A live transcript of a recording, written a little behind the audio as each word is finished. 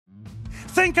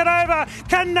think it over.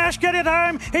 Can Nash get it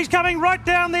home? He's coming right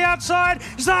down the outside.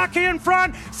 Zaki in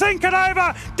front, think it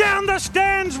over. Down the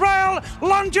stands rail,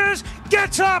 lunges,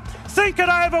 gets up, think it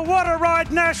over. What a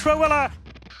ride, Nash Rawiller.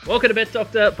 Welcome to Bet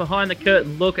Doctor, behind the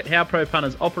curtain look at how pro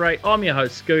punters operate. I'm your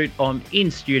host, Scoot. I'm in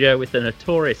studio with the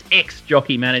notorious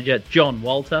ex-jockey manager, John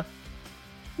Walter.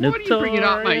 Why do you bring it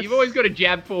up, mate? You've always got to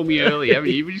jab for me early, haven't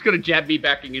you? You've just got to jab me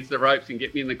back against the ropes and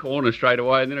get me in the corner straight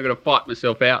away, and then I've got to fight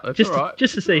myself out. That's all right.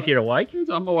 Just to see if you're awake.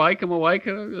 I'm awake.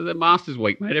 The Masters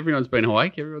week, mate. Everyone's been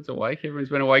awake. Everyone's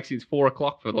been awake since 4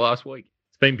 o'clock for the last week.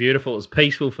 It's been beautiful. It was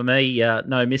peaceful for me.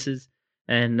 No misses.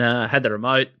 And had the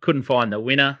remote. Couldn't find the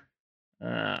winner.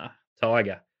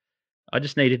 Tiger. I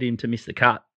just needed him to miss the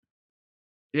cut.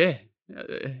 Yeah.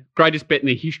 Greatest bet in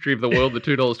the history of the world, the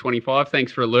 $2.25.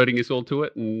 Thanks for alerting us all to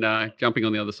it and jumping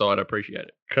on the other side. I appreciate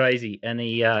it. Crazy. And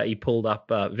he pulled up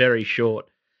very short.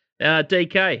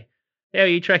 DK, how are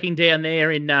you tracking down there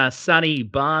in sunny,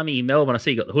 balmy Melbourne? I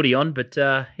see you got the hoodie on, but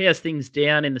how's things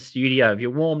down in the studio? Have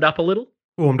you warmed up a little?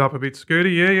 Warmed up a bit,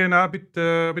 Scooty. Yeah, no,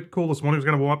 a bit cool this morning. It was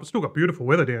going to warm up. It's still got beautiful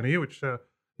weather down here, which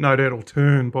no doubt will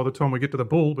turn by the time we get to the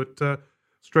bull, but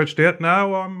stretched out.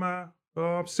 No,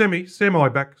 I'm semi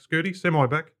back, Scooty, semi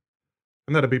back.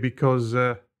 And that'll be because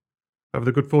of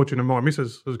the good fortune of my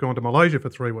missus has gone to Malaysia for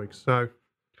 3 weeks. So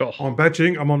I'm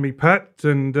batching, I'm on me pat,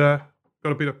 and got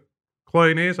a bit of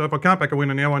clean air. So if I can't back a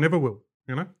winner now, I never will,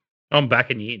 you know? I'm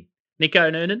backing you in. Nico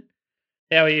Noonan,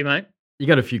 how are you, mate? You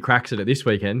got a few cracks at it this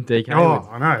weekend, DK. Oh,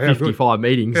 I know. 55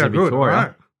 meetings in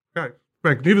Victoria. Okay.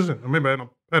 Magnificent. I remember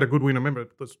I had a good win. I remember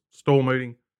the stall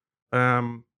meeting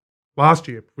last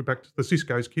year. We backed the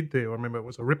Cisco's kid there. I remember it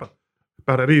was a ripper.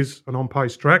 But it is an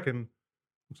on-pace track, and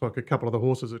looks like a couple of the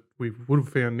horses that we would have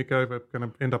found Nick over going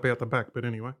to end up out the back. But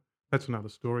anyway, that's another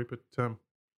story. But I'll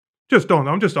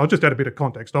just add a bit of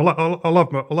context.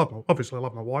 Obviously I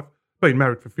love my wife. Been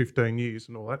married for 15 years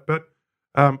and all that. But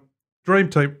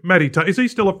Dream Team, Matty Taylor. Is he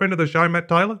still a friend of the show, Matt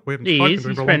Taylor? We haven't spoken to him He's for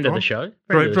a long friend time. of the show.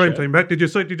 Dream Team, Matt. Did you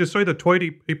see the tweet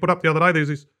he put up the other day? There's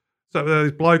this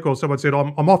bloke or someone said,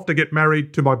 I'm off to get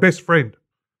married to my best friend.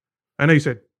 And he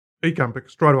came back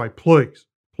straight away, please.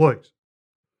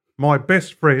 My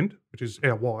best friend, which is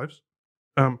our wives,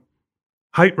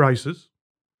 hate races,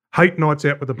 hate nights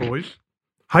out with the boys,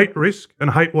 hate risk, and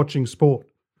hate watching sport.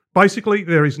 Basically,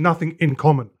 there is nothing in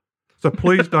common. So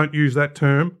please don't use that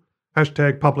term.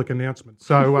 #public announcement.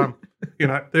 So,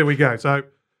 there we go. So,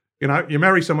 you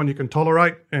marry someone you can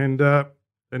tolerate and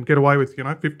get away with,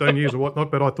 15 years or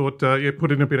whatnot. But I thought,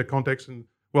 put it in a bit of context, and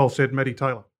well said, Matty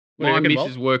Taylor. My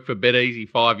missus worked for BetEasy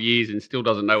 5 years and still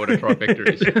doesn't know what a trifecta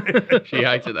is. She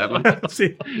hates it that much. That's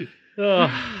it. Oh,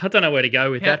 I don't know where to go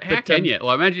with that. How can you?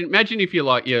 Like, imagine if you're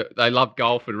like, they love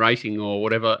golf and racing or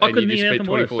whatever, and you just spend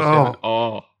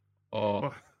 24/7.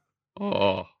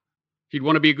 Oh. You'd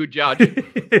want to be a good judge.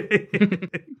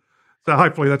 So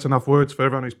hopefully that's enough words for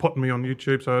everyone who's potting me on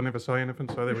YouTube, so I never say anything.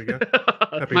 So there we go.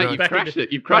 Mate, you've crushed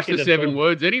it. You've crushed the 7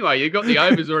 words anyway. You've got the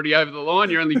overs already over the line.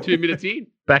 You're only 2 minutes in.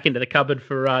 Back into the cupboard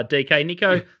for DK.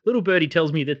 Nico, little birdie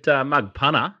tells me that Mug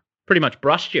Punter pretty much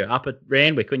brushed you up at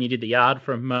Randwick when you did the yard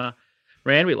from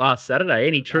Randwick last Saturday.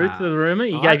 Any truth to the rumour?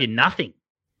 He gave you nothing.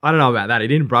 I don't know about that. He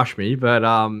didn't brush me, but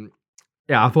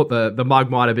I thought the mug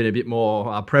might have been a bit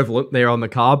more prevalent there on the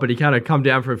card, but he kind of come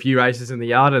down for a few races in the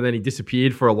yard and then he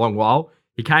disappeared for a long while.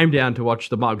 He came down to watch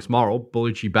the Mugs Moral,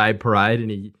 Bellucci Babe Parade,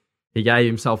 and he gave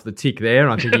himself the tick there,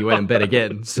 and I think he went and bet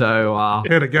again. So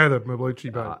how'd it go, the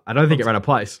Bellucci Babe? I don't think it ran a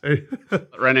place.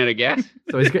 Ran out of gas?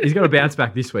 So he's got to bounce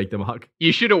back this week, the Mug.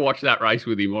 You should have watched that race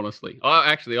with him, honestly. I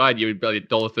had you about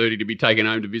 $1.30 to be taken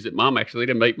home to visit Mum, actually,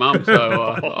 to meet Mum.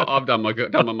 So I've done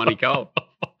my money cold.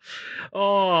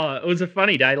 Oh, it was a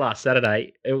funny day last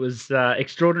Saturday. It was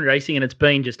extraordinary racing, and it's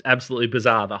been just absolutely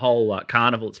bizarre, the whole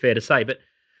carnival, it's fair to say. But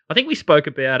I think we spoke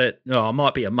about it, it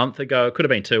might be a month ago. It could have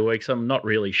been 2 weeks. I'm not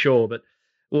really sure. But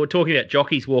we were talking about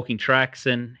jockeys walking tracks,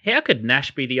 and how could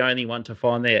Nash be the only one to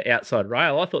find their outside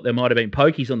rail? I thought there might have been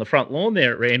pokies on the front lawn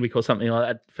there at Randwick or something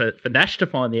like that for Nash to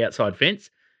find the outside fence.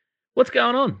 What's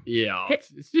going on? Yeah,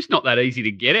 it's just not that easy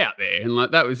to get out there.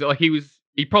 And that was like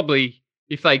he probably...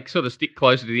 If they sort of stick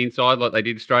closer to the inside like they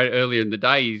did straight earlier in the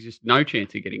day, he's just no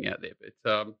chance of getting out there.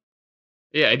 But,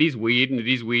 it is weird, and it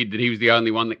is weird that he was the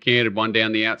only one that canted one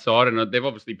down the outside, and they've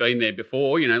obviously been there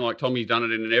before, like Tommy's done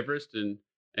it in an Everest and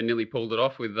nearly pulled it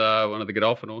off with one of the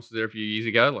Godolphin horses there a few years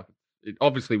ago. Like, it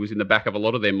obviously was in the back of a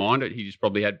lot of their mind. He just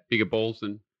probably had bigger balls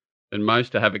than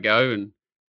most to have a go, and,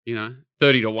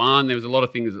 30-1, there was a lot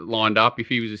of things that lined up. If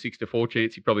he was a 6-4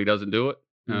 chance, he probably doesn't do it.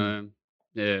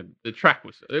 Yeah, the track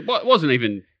was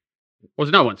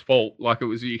no one's fault. Like, it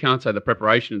was, you can't say the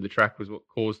preparation of the track was what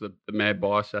caused the mad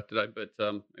bias Saturday, but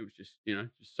it was just,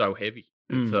 just so heavy.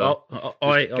 It's,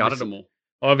 I just gutted them all.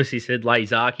 obviously said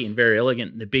Lazaki and Very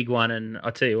Elegant, the big one. And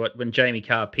I tell you what, when Jamie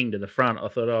Carr pinged to the front, I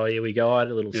thought, oh, here we go. I had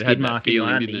a little It skid had that mark in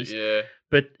feeling, my didn't undies. it? Yeah.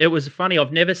 But it was funny.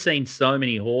 I've never seen so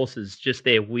many horses just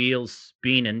their wheels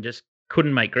spin and just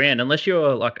couldn't make ground unless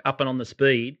you're like up and on the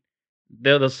speed.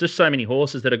 There's just so many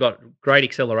horses that have got great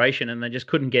acceleration and they just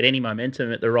couldn't get any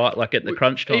momentum at the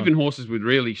crunch time. Even horses with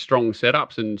really strong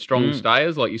setups and strong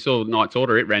stayers, like you saw Knight's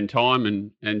Order, it ran time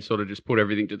and sort of just put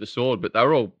everything to the sword. But they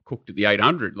were all cooked at the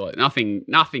 800. Like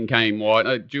nothing came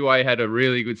wide. Douay had a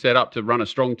really good setup to run a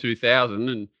strong 2000,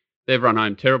 and they've run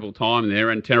home terrible time there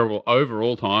and terrible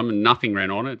overall time, and nothing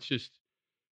ran on it. It's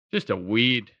just a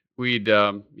weird,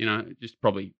 just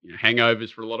probably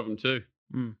hangovers for a lot of them too.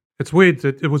 It's weird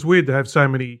that it was weird to have so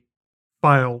many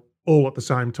fail all at the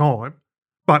same time.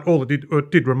 But all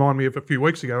it did remind me of a few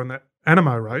weeks ago in that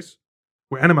Animo race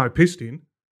where Animo pissed in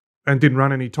and didn't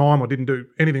run any time or didn't do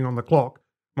anything on the clock.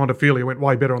 Montefilia went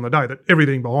way better on the day. That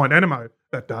everything behind Animo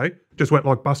that day just went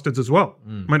like bustards as well.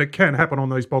 I mean, it can happen on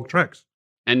these bog tracks.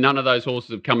 And none of those horses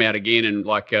have come out again. And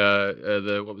like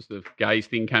the Gaze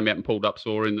thing came out and pulled up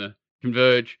sore in the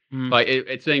Converge. Like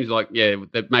it seems like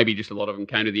that maybe just a lot of them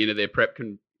came to the end of their prep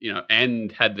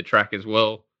and had the track as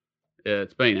well.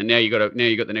 It's been, and now you got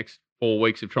the next 4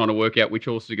 weeks of trying to work out which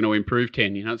horses are going to improve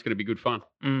 10. It's going to be good fun.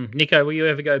 Nico, will you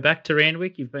ever go back to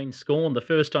Randwick? You've been scorned the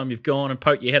first time you've gone and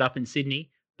poked your head up in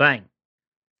Sydney. Bang.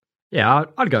 Yeah,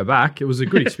 I'd go back. It was a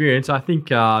good experience. I think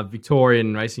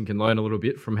Victorian racing can learn a little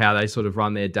bit from how they sort of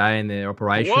run their day and their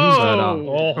operations.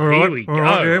 Whoa! Here we go. All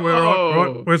right, yeah, we're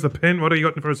all right. Where's the pen? What are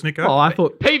you got for a snicker? Oh, I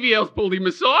thought PVL's pulled him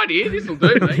aside here. This'll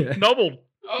do me. Nobbled.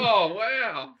 Oh,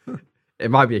 wow. it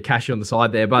might be a cashy on the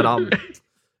side there, but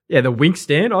the wink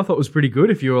stand I thought was pretty good.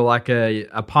 If you were like a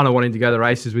punter wanting to go to the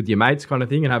races with your mates kind of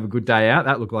thing and have a good day out,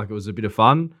 that looked like it was a bit of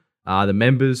fun. The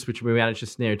members, which we managed to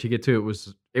snare a ticket to,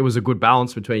 it was a good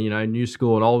balance between new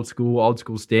school and old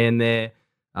school stand there.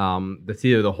 The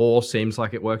Theatre of the Horse seems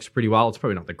like it works pretty well. It's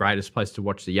probably not the greatest place to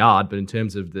watch the yard, but in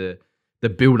terms of the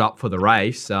build up for the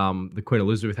race, the Queen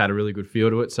Elizabeth had a really good feel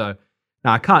to it. So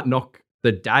I can't knock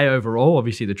the day overall.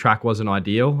 Obviously the track wasn't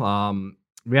ideal.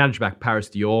 We managed back Paris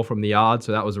Dior from the yard,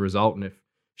 so that was a result. And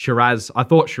I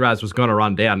thought Shiraz was going to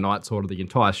run down Knight sort of the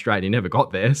entire straight, and he never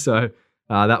got there. So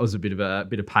that was a bit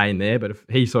of pain there. But if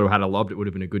he sort of had a lobbed, it would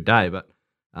have been a good day. But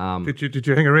did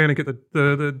you hang around and get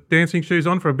the dancing shoes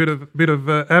on for a bit of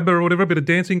ABBA or whatever, a bit of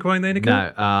Dancing Queen there, Nico?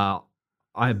 No,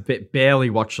 I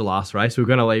barely watched the last race. We were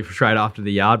going to leave straight after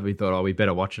the yard. We thought, we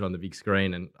better watch it on the big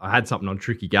screen. And I had something on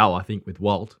Tricky Gal, I think, with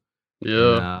Walt.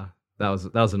 Yeah, and, that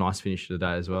was a nice finish to the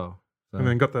day as well. So, and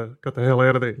then got the hell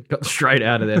out of there. Got straight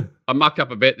out of there. I mucked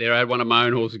up a bet there. I had one of my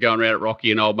own horses going around at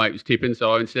Rocky, and old mate was tipping.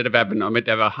 So instead of I meant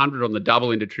to have 100 on the double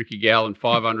into Tricky Gal and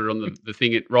 500 on the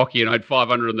thing at Rocky, and I had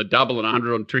 500 on the double and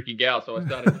 100 on Tricky Gal. So I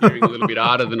started steering a little bit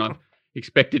harder than I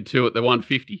expected to at the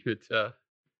 150. But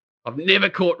I've never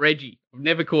caught Reggie. I've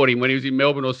never caught him when he was in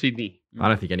Melbourne or Sydney. I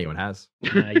don't think anyone has.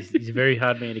 He's a very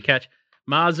hard man to catch.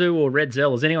 Marzu or Red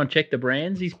Zell, has anyone checked the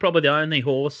brands? He's probably the only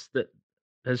horse that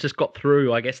has just got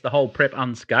through, I guess, the whole prep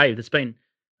unscathed. It's been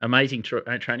amazing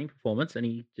training performance, and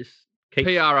he just keeps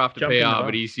PR after jumping PR,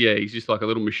 but he's just like a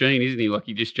little machine, isn't he? Like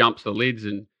he just jumps the lids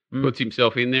and puts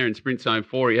himself in there and sprints home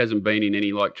 4. He hasn't been in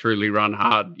any like truly run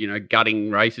hard,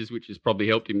 gutting races, which has probably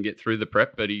helped him get through the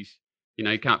prep. But he's,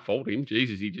 you can't fault him.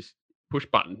 Jesus, he just push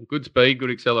button, good speed,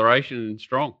 good acceleration, and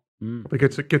strong. He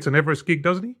gets an Everest gig,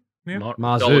 doesn't he? Yeah,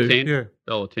 Marzu. $1.10. yeah,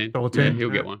 $1.10. $1.10. Yeah, he'll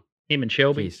get one. Him and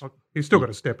Shelby. Jeez. He's still got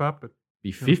to step up, but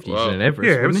Be 50s in an Everest,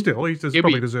 yeah, but wouldn't he? still, he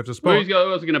probably deserves a Well, spot. who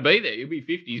else is going to be there? He'll be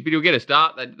 50s, but he'll get a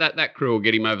start. That crew will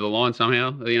get him over the line somehow.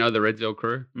 The Red Zell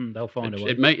crew. They'll find a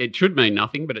way. It should mean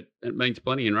nothing, but it means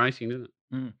plenty in racing, doesn't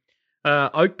it?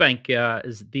 Oakbank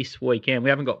is this weekend. We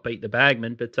haven't got Beat the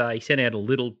Bagman, but he sent out a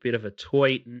little bit of a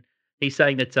tweet, and he's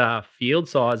saying that field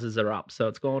sizes are up. So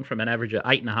it's gone from an average of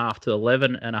 8.5 to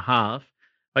 11.5.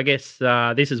 I guess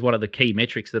this is one of the key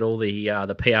metrics that all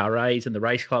the PRAs and the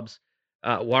race clubs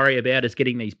worry about, is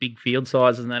getting these big field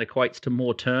sizes, and that equates to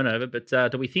more turnover.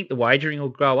 But do we think the wagering will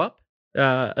grow up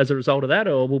as a result of that,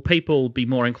 or will people be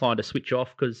more inclined to switch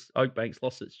off because Oakbank's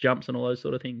lost its jumps and all those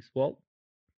sort of things? Walt?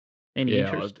 Any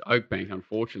interest? Oakbank,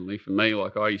 unfortunately for me,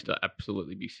 like I used to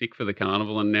absolutely be sick for the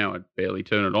carnival, and now I barely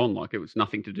turn it on. Like it was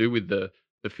nothing to do with the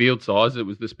field size; it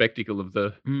was the spectacle of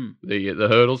the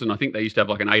hurdles. And I think they used to have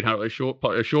like an 800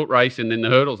 a short race, and then the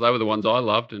hurdles. They were the ones I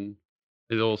loved, and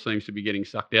it all seems to be getting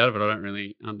sucked out of it. I don't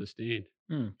really understand.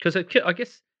 Because I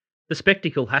guess the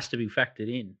spectacle has to be factored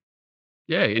in.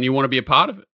 Yeah, and you want to be a part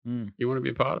of it. You want to be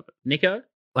a part of it. Nico?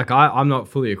 I'm not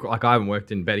fully like I haven't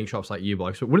worked in betting shops like you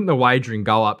blokes, but wouldn't the wagering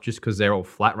go up just because they're all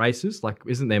flat races? Like,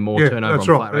 isn't there more turnover on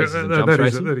flat races than jumps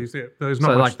racing? That is, yeah. There's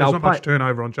not much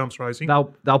turnover on jumps racing.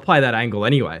 They'll play that angle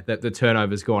anyway. That the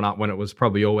turnover's gone up when it was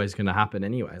probably always going to happen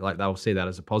anyway. Like they'll see that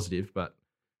as a positive, but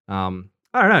I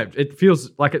don't know. It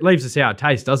feels like it leaves a sour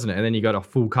taste, doesn't it? And then you got a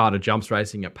full card of jumps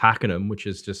racing at Pakenham, which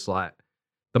is just like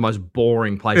the most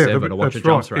boring place ever to watch a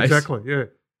jumps race. Exactly, yeah.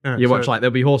 You watch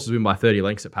there'll be horses win by 30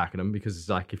 lengths at Pakenham because it's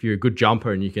like if you're a good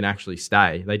jumper and you can actually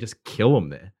stay, they just kill them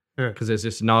there. Yeah. Because there's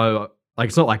just no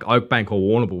it's not like Oakbank or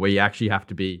Warrnambool where you actually have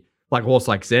to be like a horse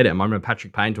like ZM. I remember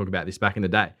Patrick Payne talked about this back in the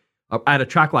day. At a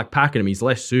track like Pakenham, he's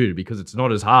less suited because it's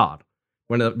not as hard.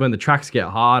 When the tracks get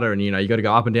harder and you got to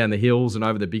go up and down the hills and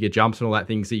over the bigger jumps and all that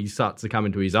things, he starts to come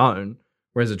into his own.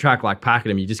 Whereas a track like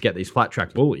Pakenham, you just get these flat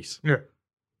track bullies.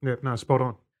 Yeah, no, spot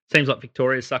on. Seems like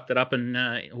Victoria's sucked it up, and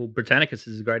Britannicus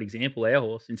is a great example. Our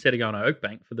horse, instead of going to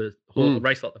Oakbank for the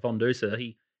race like the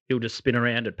Fondusa, he'll just spin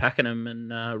around at Pakenham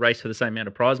and race for the same amount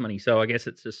of prize money. So I guess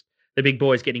it's just the big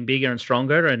boys getting bigger and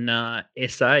stronger, and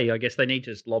SA, I guess they need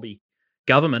to just lobby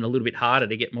government a little bit harder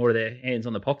to get more of their hands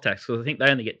on the POC tax, because I think they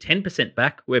only get 10%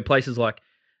 back, where places like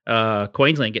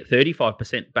Queensland get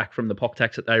 35% back from the POC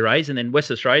tax that they raise, and then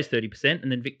West Australia's 30%,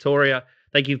 and then Victoria,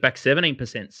 they give back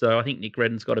 17%. So I think Nick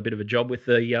Redden's got a bit of a job with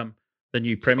the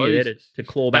new Premier there to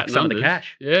claw back some of the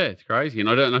cash. Yeah, it's crazy. And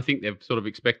I think they've sort of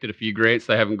expected a few grants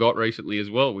they haven't got recently as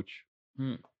well, which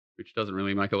doesn't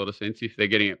really make a lot of sense if they're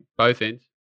getting it both ends.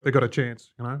 They've got a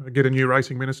chance, get a new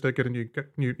racing minister, get a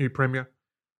new Premier.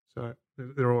 So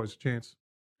they're always a chance.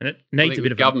 And it needs a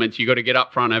bit of governments. You've got to get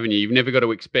up front, haven't you? You've never got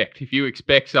to expect. If you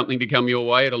expect something to come your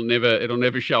way, it'll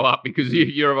never show up because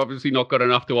you're obviously not got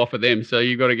enough to offer them. So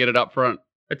you've got to get it up front.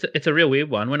 It's a real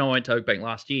weird one. When I went to Oakbank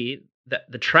last year,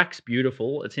 the track's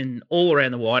beautiful. It's in all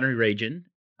around the winery region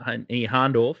near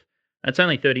Harndorf. It's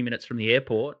only 30 minutes from the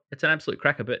airport. It's an absolute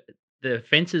cracker, but the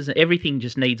fences and everything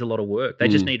just needs a lot of work. They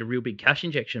just need a real big cash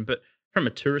injection. But from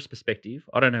a tourist perspective,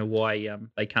 I don't know why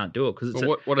they can't do it, because it's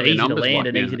what are easy their to land like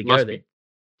and now? easy to go there.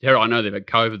 I know they've had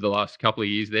COVID the last couple of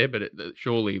years there, but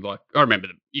surely, like, I remember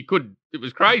it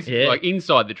was crazy. Yeah. Like,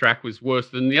 inside the track was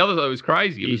worse than the other. It was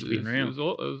crazy. It was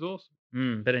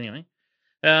awesome. But anyway,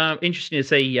 interesting to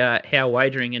see how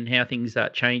wagering and how things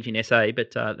change in SA,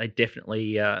 but they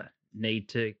definitely need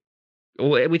to,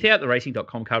 without the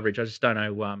racing.com coverage, I just don't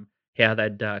know how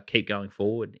they'd keep going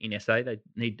forward in SA. They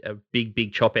need a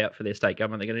big chop out for their state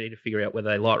government. They're going to need to figure out whether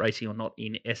they like racing or not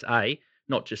in SA,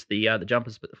 not just the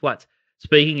jumpers, but the flats.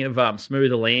 Speaking of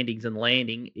smoother landings and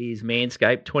landing, is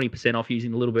Manscaped 20% off using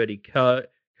the Little Birdie code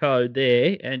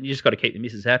there, and you just got to keep the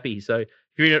missus happy. So if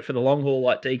you're in it for the long haul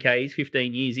like DK is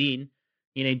 15 years in,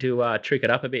 you need to trick it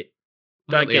up a bit.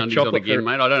 Don't get chocolate again,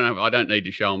 mate. I don't know. I don't need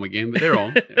to show them again, but they're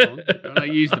on. I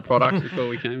used the product before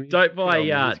we came in. Don't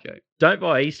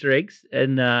buy Easter eggs,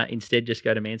 and instead just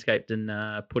go to Manscaped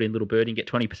and put in Little Birdie and get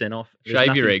 20% off.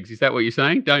 Shave your eggs. Is that what you're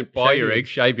saying? Don't buy your eggs.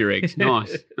 Shave your eggs.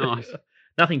 Nice.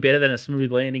 Nothing better than a smooth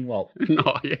landing wall.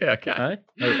 No, yeah, okay.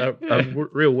 A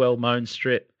real well-mown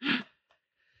strip.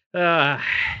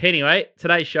 Anyway,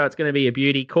 today's show, it's going to be a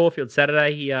beauty. Caulfield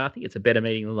Saturday. I think it's a better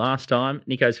meeting than last time.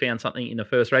 Nico's found something in the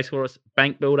first race for us.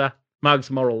 Bank Builder. Mug's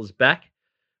moral is back.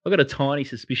 I've got a tiny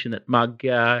suspicion that Mug,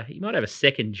 he might have a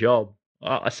second job.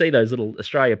 I see those little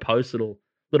Australia Post little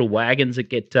wagons that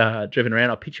get driven around.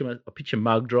 I picture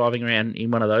Mug driving around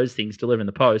in one of those things delivering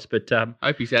the post. But I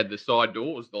hope he's had the side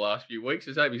doors the last few weeks.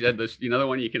 I hope he's had this, the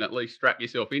one you can at least strap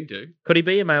yourself into. Could he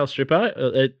be a male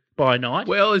stripper by night?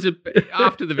 Well,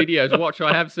 after the videos watch,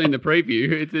 I have seen the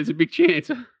preview. There's a big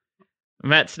chance.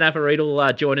 Matt Snapper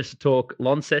will join us to talk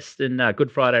Launceston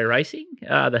Good Friday racing.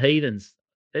 The Heathens.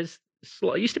 It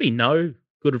used to be no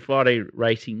Good Friday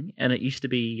racing, and it used to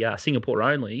be Singapore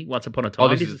only once upon a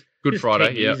time. This is Good Friday,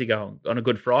 10 years ago on a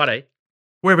Good Friday.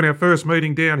 We're having our first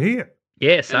meeting down here.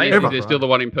 Yeah, same. Is there still the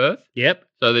one in Perth? Yep.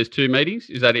 So there's 2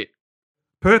 meetings? Is that it?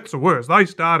 Perth's the worst. They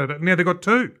started it, now they've got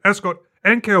 2. Ascot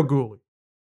and Kalgoorlie.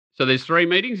 So there's 3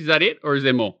 meetings? Is that it, or is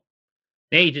there more?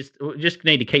 Now you just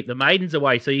need to keep the maidens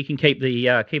away so you can keep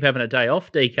having a day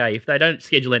off, DK. If they don't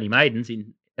schedule any maidens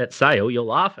at Sale, you're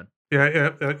laughing.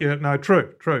 Yeah, no,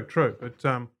 true. But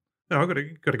I've got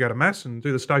to go to Mass and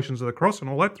do the Stations of the Cross and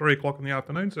all that, 3 o'clock in the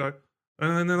afternoon. So,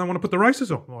 and then I want to put the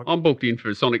races on. I'm booked in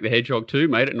for Sonic the Hedgehog too,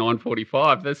 mate, at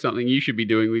 9:45. That's something you should be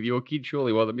doing with your kid,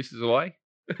 surely, while the missus is away.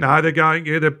 No, they're going.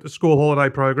 Yeah, the school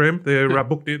holiday program. They're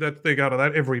booked in. They go to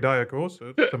that every day, of course.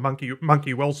 It's a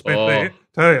monkey well spent there.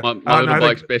 Tell you, my little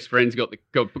bloke's best friend's got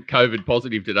COVID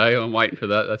positive today. I'm waiting for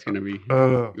that. That's going to be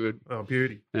good. Oh,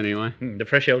 beauty. Anyway, the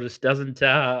Fresh Hill just doesn't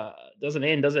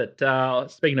end, does it?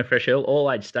 Speaking of Fresh Hill, All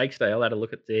Age Stakes Day. I'll have a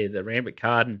look at the Rambit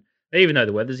card, and Even though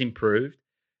the weather's improved,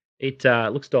 it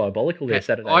looks diabolical there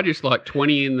Saturday. I just like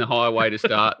 20 in the highway to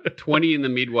start, 20 in the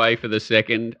midway for the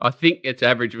second. I think it's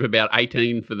average of about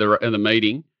 18 for the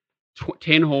meeting.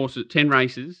 10 horses, 10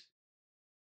 races.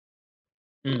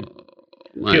 Mm.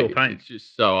 Mate, Pure pain. It's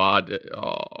just so hard. Yeah,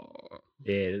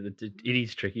 it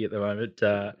is tricky at the moment.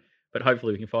 But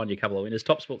hopefully we can find you a couple of winners.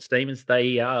 Top Sport Steamers,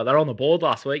 they're on the board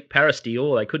last week. Paris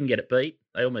Dior, they couldn't get it beat.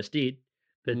 They almost did.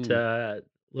 But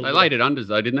they laid it unders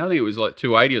though, didn't they? I think it was like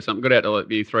 280 or something. Got out to like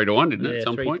be 3-1, didn't it? At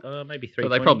some point, maybe 3. But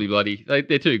they probably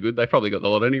they're too good. They probably got the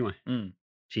lot anyway.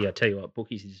 Gee, I tell you what,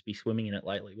 bookies would just be swimming in it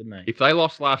lately, wouldn't they? If they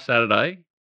lost last Saturday,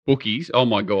 bookies, oh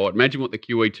my god! Imagine what the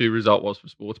QE2 result was for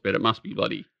Sportsbet. It must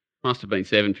have been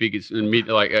 7 figures and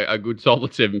like a good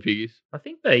solid 7 figures. I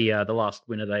think the last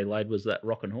winner they laid was that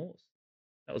Rockin' Horse.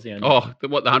 That was the only. The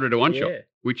 100-to-1 shot,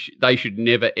 which they should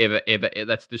never, ever.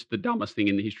 That's just the dumbest thing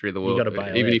in the history of the world. You got to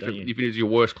bail even out, if it is your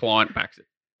worst client backs it.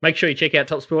 Make sure you check out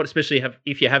Top Sport, especially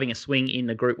if you're having a swing in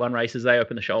the Group 1 races. They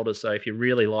open the shoulders, so if you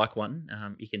really like one,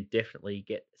 you can definitely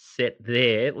get set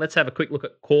there. Let's have a quick look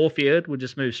at Caulfield. We'll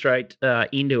just move straight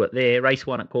into it there. Race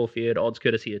 1 at Caulfield, odds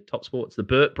courtesy of Top Sports. The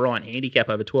Burt Bryant handicap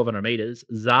over 1,200 metres.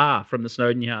 Czar from the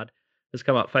Snowden Yard has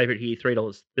come up favourite here,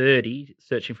 $3.30.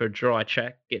 Searching for a dry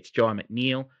track, gets Jai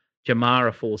McNeil.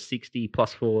 Jamara $4.60,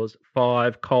 plus 4s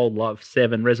 5. Cold Love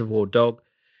 7. Reservoir Dog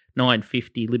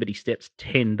 $9.50, Liberty Steps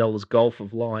 $10, Golf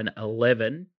of Line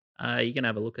 $11. You can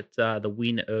have a look at the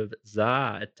win of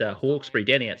Czar at Hawkesbury,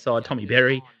 down outside Tommy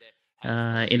Berry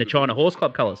in the China Horse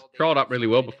Club colours. Trialled up really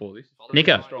well before this.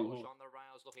 Nico.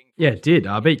 Yeah, it did.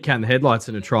 I beat Cat in the Headlights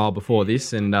in a trial before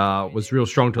this and was real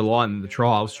strong to line in the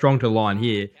trial, strong to line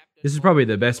here. This is probably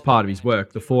the best part of his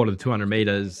work, the 4 to the 200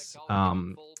 metres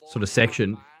sort of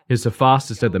section. He's the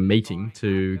fastest at the meeting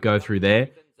to go through there.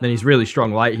 Then he's really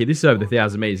strong late here. This is over the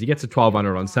 1,000 metres. He gets to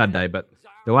 1,200 on Saturday, but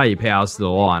the way he powers to the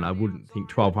line, I wouldn't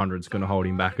think 1,200 is going to hold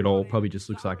him back at all. Probably just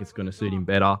looks like it's going to suit him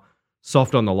better.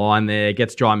 Soft on the line there.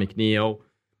 Gets Jai McNeil.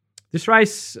 This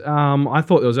race, I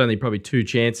thought there was only probably 2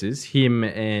 chances. Him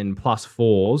and plus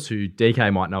 4s, who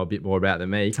DK might know a bit more about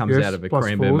than me. Comes out of a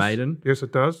Cranbourne maiden. Yes,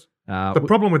 it does. The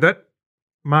problem with that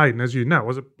maiden, as you know,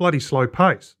 was a bloody slow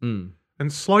pace.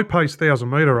 And slow pace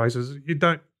 1,000-metre races, you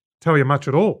don't tell you much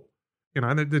at all. You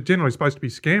know, they're generally supposed to be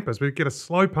scampers, but you get a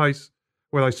slow pace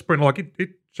where they sprint. Like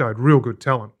it showed real good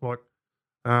talent. Like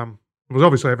it was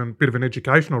obviously having a bit of an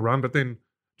educational run, but then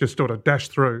just sort of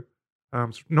dashed through.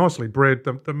 Nicely bred.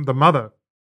 The mother,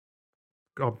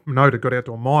 I noted, got out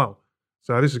to a mile.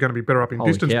 So this is going to be better up in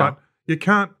distance. Cow. But you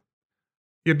can't.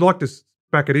 You'd like to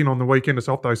back it in on the weekend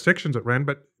to off those sections it ran,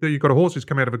 but you've got a horse who's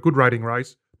come out of a good rating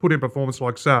race, put in performance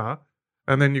like Tsar,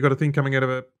 and then you've got a thing coming out of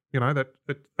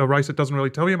a race that doesn't really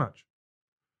tell you much.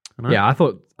 You know? Yeah,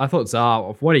 I thought Czar,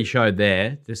 of what he showed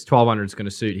there, this 1,200 is going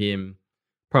to suit him.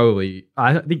 Probably,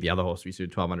 I think the other horse will be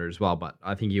suited 1,200 as well, but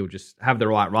I think he'll just have the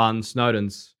right run.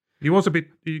 Snowden's he was a bit.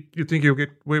 You think he'll get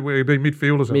where he'll be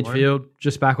midfield or something? Midfield,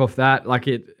 just back off that. Like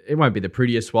it won't be the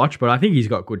prettiest watch, but I think he's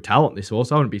got good talent. This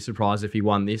horse, I wouldn't be surprised if he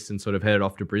won this and sort of headed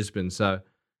off to Brisbane. So,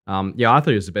 yeah, I thought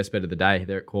he was the best bet of the day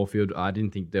there at Caulfield. I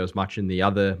didn't think there was much in the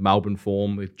other Melbourne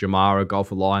form with Jamara,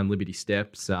 Golf of Lion, Liberty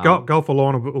Steps. Golf of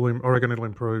Lion, I reckon it'll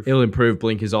improve. It'll improve.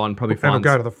 Blinkers on. Probably and it'll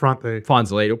go to the front there. Finds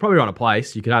the lead. It'll probably run a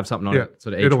place. You could have something on it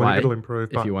sort of each way. It'll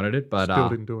improve if you wanted it, but still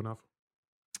didn't do enough.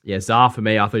 Yeah, Czar for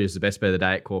me, I thought he was the best bet of the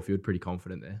day at Caulfield. Pretty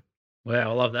confident there.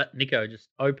 Wow, I love that. Nico just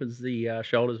opens the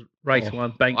shoulders, race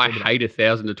 1, bank. I hate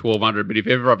 1,000 to 1,200, but if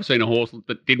ever I've seen a horse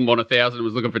that didn't want 1,000 and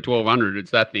was looking for 1,200,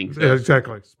 it's that thing. So. Yeah,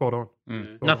 exactly. Spot on.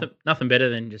 Nothing better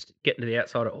than just getting to the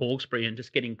outside of Hawkesbury and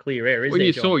just getting clear air, isn't it? When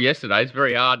you saw yesterday, it's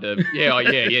very hard to,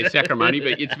 Sacramento,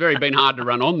 but it's been hard to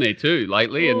run on there too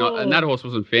lately, and that horse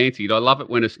wasn't fancied. I love it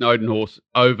when a Snowden horse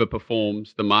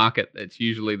overperforms the market. It's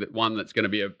usually the one that's going to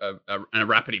be a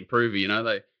rapid improver. You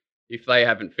know, if they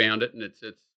haven't found it and it's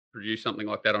produced something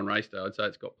like that on race day, I'd say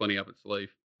it's got plenty up its sleeve.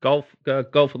 Golf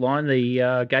of Line, the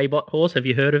Gaybot horse. Have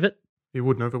you heard of it? You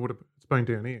wouldn't have. It's been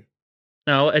down here.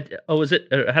 No, it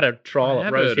had a trial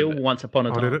at Rose Hill once upon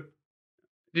a time.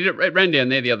 Did it? It ran down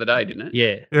there the other day, didn't it?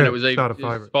 Yeah. And it was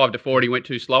 5 to 4, and he went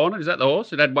too slow on it. Is that the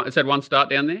horse? It's had one start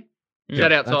down there. Is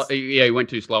that outside? Yeah, he went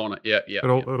too slow on it. Yeah.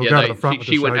 It'll go to the front.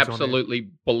 She went absolutely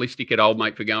ballistic at old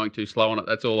mate for going too slow on it.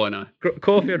 That's all I know.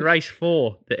 Caulfield Race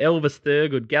 4, the Elvis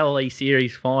Thurgood Galilee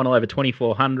Series final over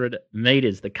 2,400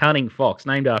 metres. The Cunning Fox,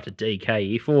 named after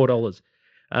DK, $4.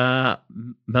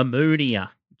 Mamounia,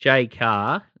 J.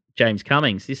 Carr, James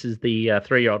Cummings. This is the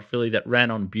 3-year-old filly that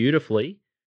ran on beautifully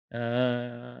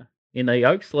in the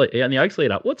Oaks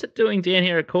lead up. What's it doing down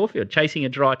here at Caulfield? Chasing a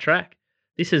dry track.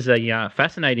 This is a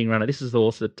fascinating runner. This is the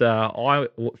horse that I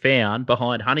found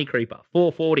behind Honey Creeper,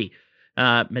 $4.40.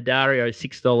 Medario,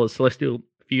 $6. Celestial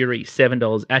Fury,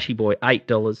 $7. Ashy Boy,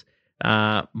 $8.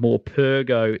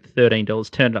 Morpurgo,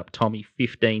 $13. Turn It Up Tommy,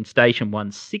 $15. Station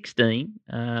 1, $16.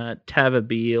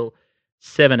 Tavabeel,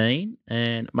 $17.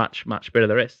 And much, much better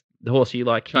the rest. The horse you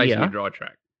like Chasing here, a dry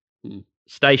track.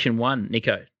 Station 1,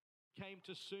 Nico.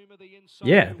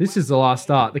 Yeah, this is the last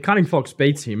start. The Cunning Fox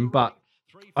beats him, but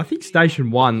I think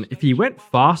Station 1, if he went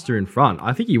faster in front,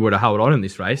 I think he would have held on in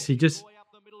this race. He just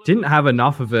didn't have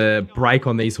enough of a break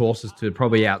on these horses to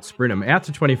probably out-sprint them. Out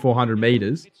to 2,400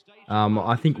 metres,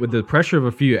 I think with the pressure of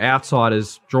a few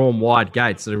outsiders drawn wide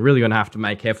gates, they're really going to have to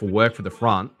make careful work for the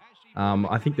front.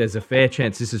 I think there's a fair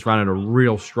chance this is running a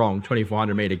real strong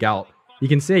 2,400 metre gallop. You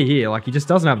can see here, like, he just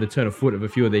doesn't have the turn of foot of a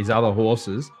few of these other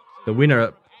horses. The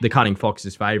winner, the Cunning Fox,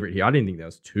 is favourite here. I didn't think there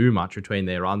was too much between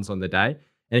their runs on the day.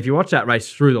 And if you watch that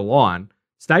race through the line,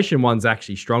 Station 1's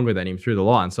actually stronger than him through the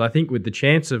line. So I think with the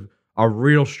chance of a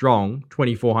real strong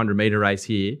 2,400 metre race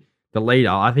here, the leader,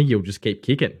 I think he'll just keep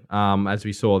kicking, as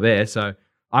we saw there. So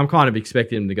I'm kind of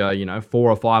expecting him to go, 4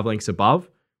 or 5 lengths above,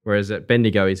 whereas at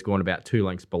Bendigo, he's gone about 2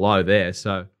 lengths below there.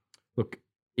 So, look,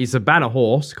 he's a banner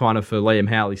horse kind of for Liam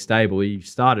Howley's stable. He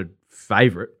started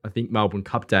favourite, I think, Melbourne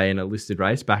Cup Day in a listed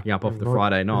race, backing up off the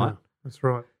Friday night. Yeah, that's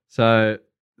right. So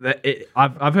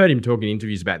I've heard him talk in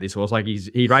interviews about this horse. Like,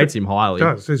 he rates him highly. He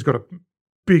does. He's got a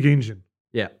big engine.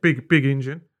 Yeah. Big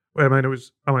engine. I mean, it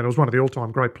was one of the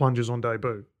all-time great plungers on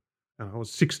debut. It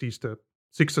was 60s to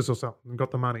 6s or something and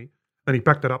got the money. Then he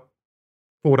backed it up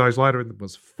 4 days later. It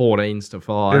was 14s to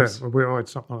 5s. Yeah, I had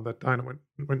something like that day and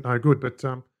it went no good. But,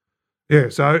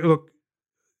 so, look,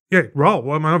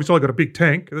 roll. I mean, obviously I got a big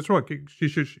tank. That's right. She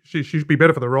should be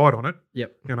better for the ride on it.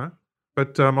 Yep.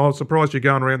 But I was surprised you're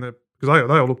going around because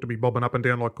they all look to be bobbing up and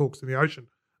down like corks in the ocean,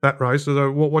 that race.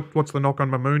 So what's the knock on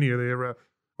Mamounia there?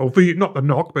 Or for you, not the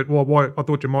knock, but why I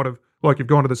thought you might have, like, you've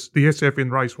gone to the SF in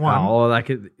race 1. Oh,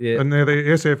 yeah. And they're the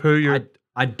SF who you...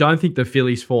 I don't think the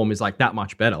filly's form is like that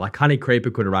much better. Like, Honey Creeper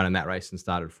could have run in that race and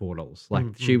started $4. Like,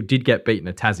 she did get beaten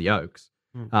at Tassie Oaks.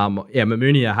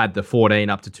 Mamounia had the 14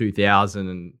 up to 2,000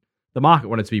 and the market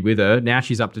wanted to be with her. Now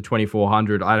she's up to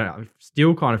 2,400. I don't know.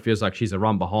 Still kind of feels like she's a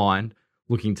run behind,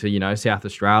 looking to, South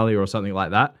Australia or something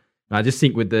like that. And I just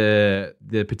think with the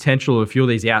potential of a few of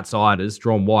these outsiders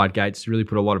drawn wide gates to really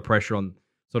put a lot of pressure on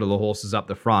sort of the horses up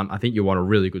the front, I think you want a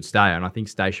really good stayer. And I think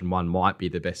Station 1 might be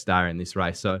the best stayer in this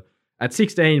race. So at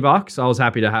 $16, I was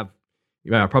happy to have,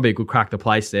 probably a good crack to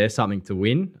place there, something to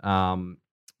win.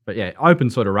 But yeah, open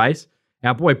sort of race.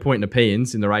 Our boy Point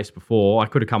Nepeans in the race before, I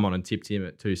could have come on and tipped him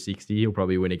at 260. He'll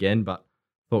probably win again, but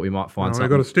thought we might find something.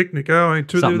 We've got a stick, Nico. I mean,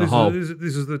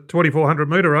 this is the 2,400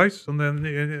 metre race, and then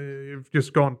you've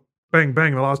just gone bang,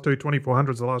 bang, the last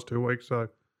 2,400s the last 2 weeks. So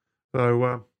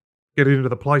get it into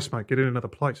the place, mate. Get it into the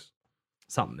place.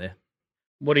 Something there.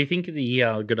 What do you think of the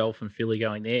Godolphin filly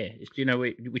going there? Do you know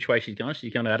which way she's going?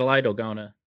 She's going to Adelaide or going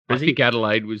to Brizzy? I think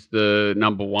Adelaide was the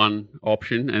number one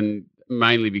option, and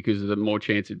mainly because of the more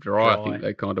chance of dry. I think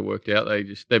they kind of worked out.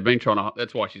 They've been trying to.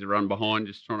 That's why she's a run behind,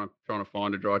 just trying to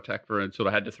find a dry tack for her, and sort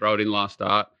of had to throw it in last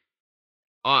start.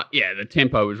 The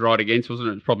tempo was right against, wasn't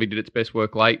it? It probably did its best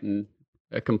work late and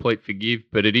a complete forgive,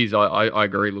 but it is. I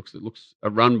agree. It looks a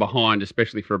run behind,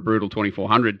 especially for a brutal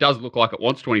 2,400. It does look like it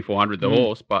wants 2,400 the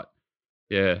horse, but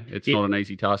yeah, it's not an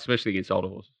easy task, especially against older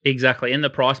horses. Exactly, and the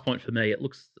price point for me, it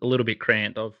looks a little bit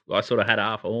cramped. I sort of had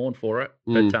half a horn for it,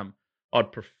 but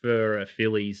I'd prefer a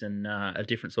fillies and a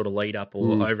different sort of lead up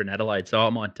or over in Adelaide. So I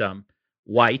might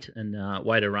wait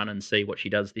a run and see what she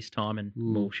does this time, and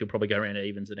she'll probably go around to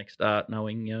evens the next start,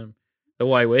 knowing the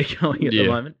way we're going at the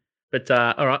moment. But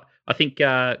all right, I think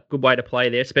good way to play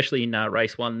there, especially in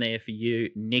race 1 there for you,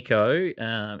 Nico.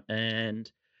 And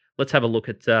let's have a look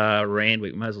at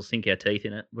Randwick. We may as well sink our teeth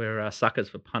in it. We're suckers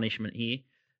for punishment here.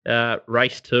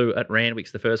 Race 2 at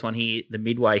Randwick's the first one here. The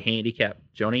Midway handicap,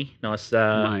 Johnny. Nice,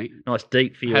 nice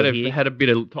deep field here. Had a bit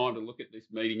of time to look at this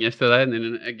meeting yesterday, and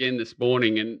then again this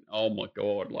morning. And oh my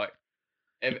god,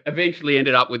 eventually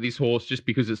ended up with this horse just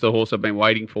because it's the horse I've been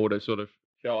waiting for to sort of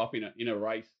show up in a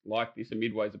race like this. And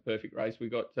Midway's a perfect race. We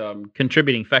got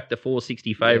contributing factor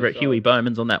 460 favourite. Huey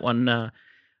Bowman's on that one.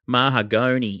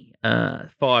 Mahogany, $5.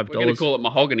 We're going to call it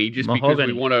mahogany because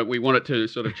we want it to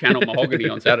sort of channel mahogany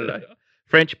on Saturday.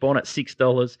 French Bonnet,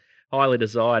 $6. Highly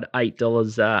Desired, $8.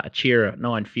 Achira,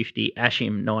 $9.50.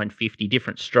 Ashim, $9.50.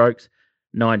 Different Strokes,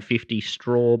 $9.50.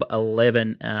 Straub,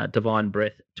 $11. Divine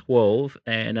Breath, $12.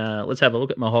 And let's have a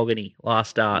look at Mahogany. Last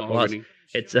start.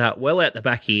 It's well out the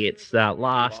back here. It's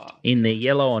last in the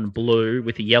yellow and blue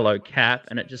with a yellow cap,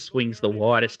 and it just swings the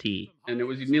widest here. And it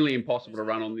was nearly impossible to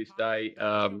run on this day.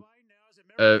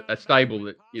 A stable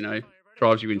that,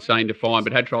 drives you insane to find,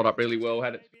 but had trialled up really well.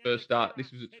 Had its first start.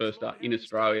 This was its first start in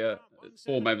Australia. Its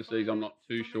form overseas, I'm not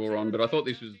too sure on, but I thought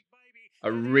this was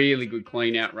a really good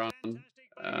clean out run.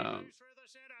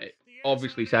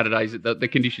 Obviously, Saturday's the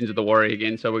conditions of the Warrior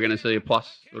again, so we're going to see a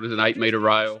plus, what is an 8 metre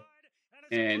rail.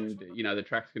 And, the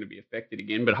track's going to be affected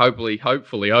again. But hopefully,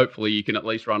 you can at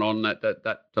least run on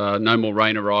that no more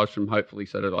rain arrives from hopefully.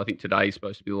 So I think today's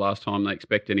supposed to be the last time they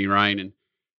expect any rain.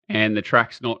 And the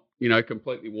track's not,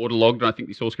 completely waterlogged. And I think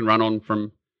this horse can run on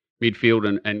from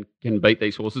midfield and can beat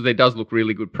these horses. There does look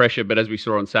really good pressure. But as we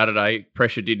saw on Saturday,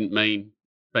 pressure didn't mean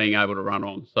being able to run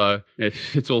on. So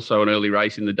it's also an early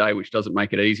race in the day, which doesn't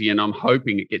make it easy. And I'm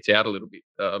hoping it gets out a little bit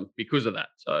because of that.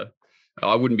 So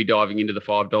I wouldn't be diving into the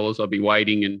 $5. I'd be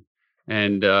waiting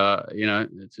and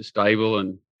it's a stable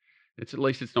and at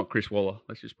least it's not Chris Waller.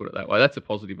 Let's just put it that way. That's a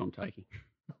positive I'm taking.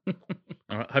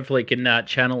 All right, hopefully it can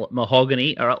channel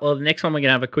Mahogany. All right, well, the next one we're going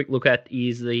to have a quick look at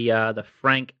is the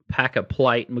Frank Packer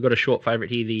Plate. And we've got a short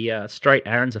favourite here. The Straight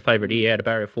Aaron's a favourite here out of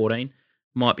barrier 14.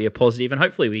 Might be a positive. And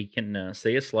hopefully we can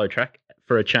see a slow track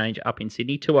for a change up in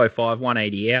Sydney. 205,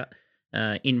 180 out.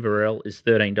 Inverell is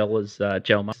 $13.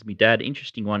 Gel must be dad.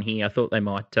 Interesting one here. I thought they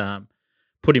might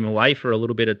put him away for a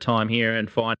little bit of time here and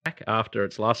find back after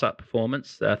its last up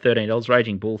performance. $13.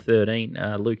 Raging Bull 13.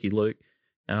 Lukey Luke.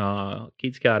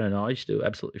 Kids Garden and I used to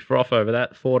absolutely froth over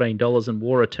that. $14 and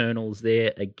War Eternals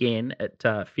there again at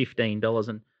 $15.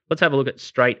 And let's have a look at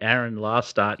Straight Aaron last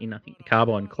start in I think the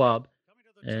Carbine Club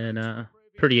and.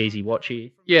 Pretty easy watch here.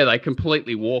 Yeah, they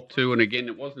completely walked too, and again,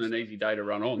 it wasn't an easy day to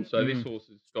run on. So this horse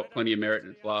has got plenty of merit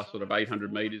in its last sort of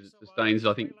 800 metres. It sustains,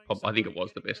 I think it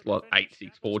was the best lot,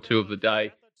 8.642 of the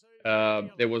day.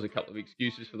 There was a couple of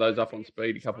excuses for those up on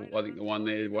speed. A couple, I think the one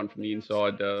from the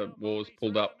inside was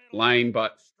pulled up lane,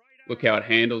 but look how it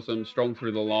handles them, strong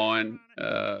through the line.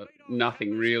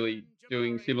 Nothing really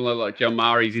doing similar like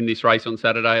Jalmari's in this race on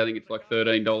Saturday. I think it's like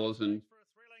 $13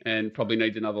 and probably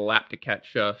needs another lap to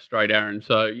catch Straight Aaron.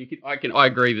 So I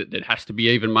agree that there has to be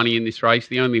even money in this race.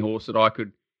 The only horse that I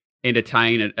could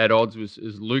entertain at odds is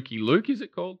Lukey Luke, is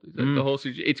it called? Is that the horse?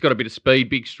 It's got a bit of speed,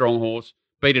 big, strong horse.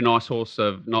 Beat a nice horse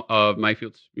of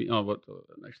Mayfield.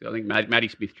 Actually, I think Maddie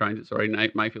Smith trains it. Sorry,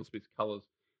 Mayfield Smith's colours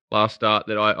last start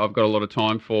that I've got a lot of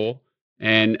time for.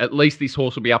 And at least this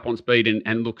horse will be up on speed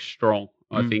and look strong.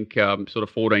 I think sort of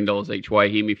 $14 each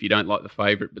way him if you don't like the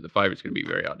favourite, but the favourite's going to be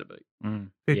very hard to beat.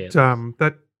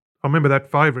 I remember that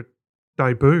favourite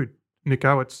debuted,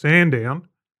 Nico, at Sandown,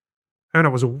 and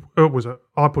it was a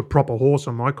I put proper horse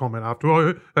on my comment after.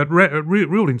 It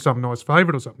ruled in some nice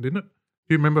favourite or something, didn't it?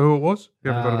 Do you remember who it was?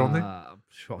 You haven't got it on there.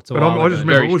 But I just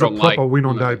remember it was a proper win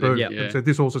on debut. And said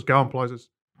this horse is going places.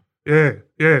 Yeah.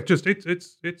 It's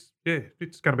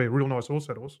going to be a real nice horse.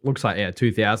 That horse looks like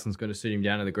 2000's going to suit him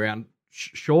down to the ground.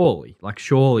 Surely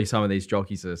some of these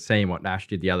jockeys are seeing what Nash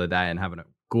did the other day and having a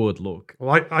good look.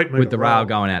 Well, 8 with the rail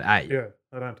going at 8. Yeah,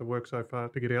 I don't have to work so far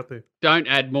to get out there. Don't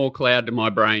add more cloud to my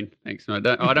brain. Thanks. No,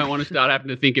 I don't want to start having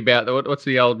to think about what's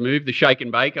the old move, the shake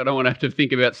and bake. I don't want to have to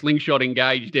think about slingshot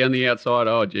engaged down the outside.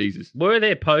 Oh, Jesus. Were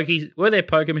there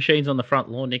poker machines on the front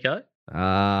lawn, Nico? No,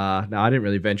 I didn't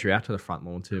really venture out to the front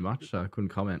lawn too much, so I couldn't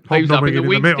comment. He was up in the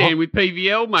wing stand with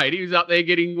PVL, mate. He was up there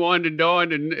getting wined and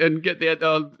dined and get that.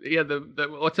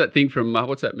 What's that thing from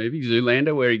what's that movie,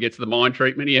 Zoolander, where he gets the mine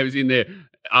treatment? He was in there.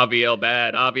 RVL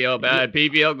bad,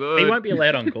 PVL good. He won't be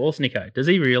allowed on course, Nico. Does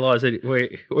he realise where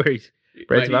he's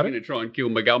bread's about? He's going to try and kill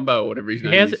Magumbo or whatever his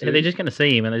name is. They're just going to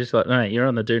see him and they're just like, no, you're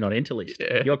on the do not enter list.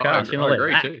 Yeah, your cards. I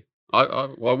agree too.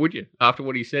 Why would you? After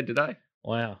what he said today.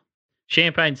 Wow.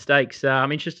 Champagne Stakes.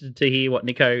 I'm interested to hear what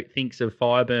Nico thinks of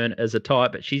Fireburn as a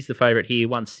type, but she's the favourite here,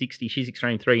 160. She's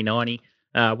Extreme 390.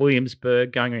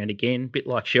 Williamsburg going around again, bit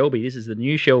like Shelby. This is the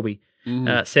new Shelby.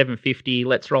 750.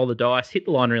 Let's roll the dice. Hit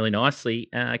the line really nicely.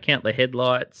 Count the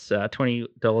headlights.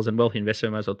 $20 and Wealthy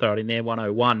Investment. I'll throw it in there.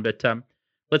 101. But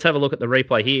let's have a look at the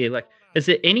replay here. Like, is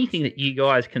there anything that you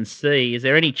guys can see? Is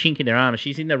there any chink in their armour?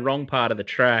 She's in the wrong part of the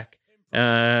track.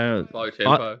 Slow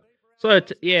tempo.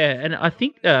 And I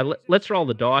think Let's Roll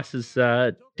the Dice is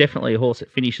definitely a horse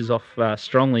that finishes off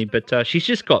strongly, but she's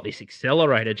just got this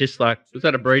accelerator, just like... Was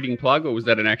that a breeding plug, or was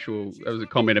that that was a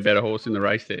comment about a horse in the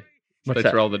race there?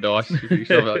 Let's roll the dice.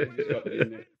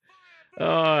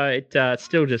 It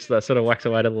still just sort of whacks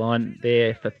away to the line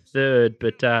there for third,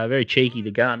 but very cheeky,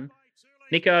 the gun.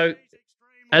 Nico,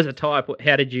 as a type,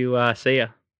 how did you see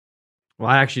her? Well,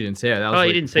 I actually didn't see her. That was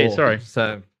you didn't see it, sorry.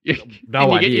 So...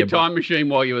 No idea. Get your time machine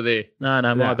while you were there? No,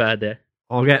 my bad there.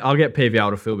 I'll get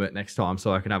PVL to film it next time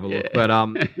so I can have a look. But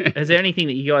is there anything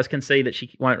that you guys can see that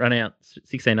she won't run out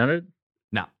 1600?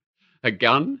 No. A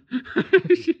gun?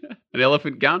 An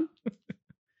elephant gun?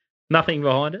 Nothing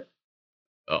behind it?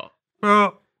 Oh,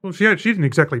 Well, she didn't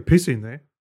exactly piss in there.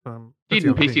 That's the Didn't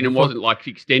other piss thing. in and wasn't like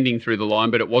extending through the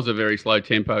line, but it was a very slow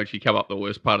tempo and she come up the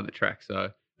worst part of the track. So,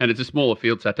 and it's a smaller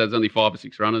field, so there's only 5 or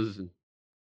 6 runners. And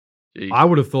geez. I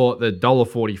would have thought the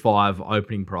 $1.45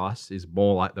 opening price is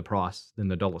more like the price than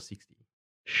the $1.60.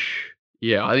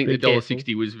 Yeah, I think Be the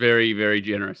 $1.60 was very, very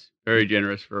generous. Very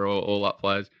generous for all up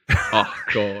players. Oh,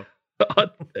 God.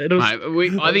 It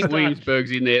was, Mate, I think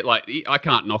Williamsburg's in there. Like, I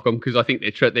can't knock them because I think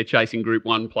they're chasing Group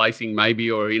 1 placing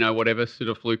maybe, or, whatever, sort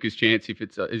of fluker's chance if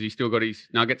it's, has he still got his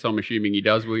nuggets? I'm assuming he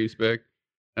does, Williamsburg.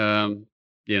 Even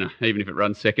if it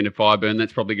runs second at Fireburn,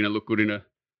 that's probably going to look good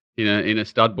in a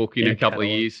stud book in a couple of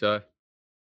years. So,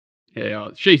 yeah,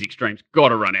 She's Extreme's got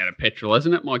to run out of petrol,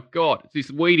 hasn't it? My God, it's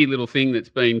this weedy little thing that's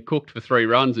been cooked for 3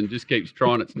 runs and just keeps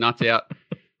trying its nuts out.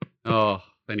 Oh,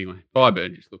 anyway,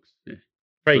 Fireburn just looks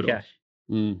free good cash.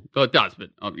 Well, it does, but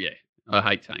I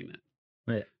hate saying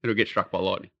that. Yeah. It'll get struck by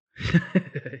lightning.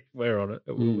 We're on it.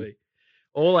 It will be.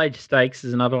 All age stakes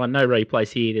is another one. No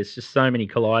replays here. There's just so many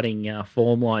colliding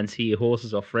form lines here.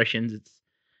 Horses off freshens. It's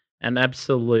an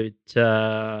absolute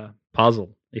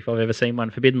puzzle. If I've ever seen one.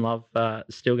 Forbidden Love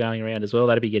still going around as well.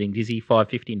 That'd be getting dizzy.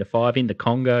 550 into 5 in the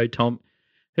Congo.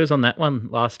 Who was on that one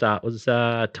last start? Was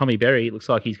Tommy Berry. It looks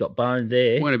like he's got boned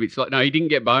there. Went a bit slow. No, he didn't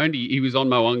get boned. He was on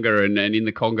Moanga and in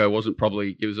the Congo it was a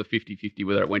 50-50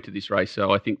 whether it went to this race.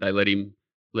 So I think they let him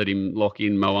lock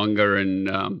in Moanga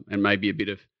and maybe a bit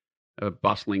of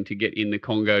bustling to get in the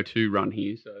Congo to run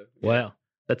here. So Wow.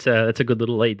 That's a good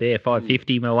little lead there.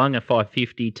 550 Moanga,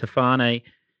 550 Tafane.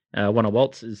 One of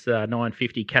Waltz's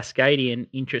 950 Cascadian.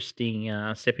 Interesting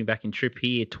stepping back in trip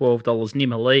here. $12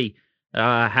 Nimalee.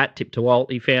 Hat tip to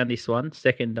Walt. He found this one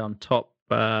second on top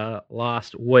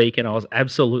last week, and I was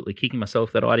absolutely kicking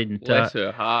myself that I didn't bless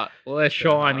her heart. Bless her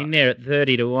shine heart. in there at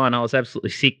 30 to 1. I was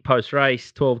absolutely sick post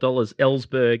race. $12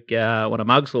 Ellsberg, one of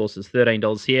Mug's horses.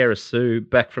 $13 Sierra Sue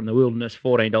back from the wilderness.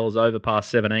 $14 Overpass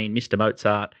 17. Mr.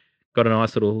 Mozart got a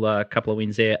nice little couple of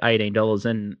wins there. $18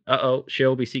 and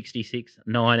Shelby 66.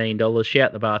 $19.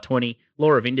 Shout the Bar 20.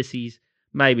 Law of Indices.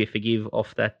 Maybe a forgive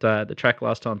off that the track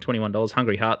last time, $21.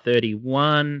 Hungry Heart,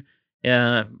 31.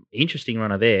 Interesting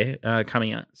runner there,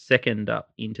 coming up second up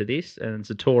into this. And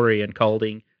Zatori and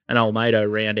Colding and Olmedo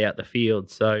round out the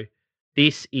field. So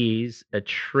this is a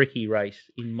tricky race,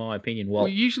 in my opinion. Well,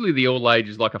 usually the all age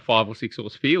is like a 5 or 6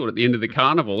 horse field at the end of the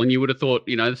carnival. And you would have thought,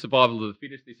 the survival of the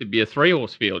fittest, this would be a 3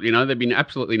 horse field. There'd been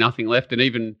absolutely nothing left. And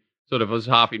even sort of was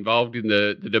half involved in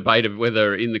the debate of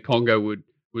whether in the Congo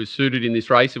was suited in this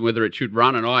race and whether it should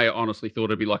run. And I honestly thought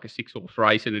it'd be like a 6 horse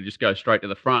race and it'd just go straight to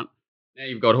the front. Now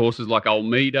you've got horses like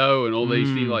Olmedo and all these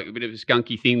things, like a bit of a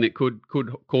skunky thing that could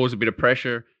cause a bit of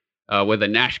pressure. Whether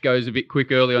Nash goes a bit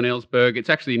quick early on Ellsberg. It's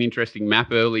actually an interesting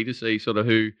map early to see sort of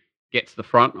who gets the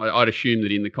front. I'd assume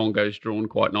that in the Congo's drawn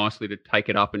quite nicely to take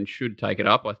it up and should take it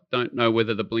up. I don't know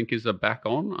whether the blinkers are back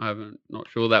on. Not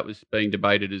sure that was being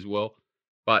debated as well.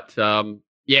 But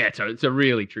it's a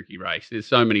really tricky race. There's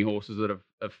so many horses that have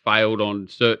failed on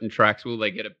certain tracks. Will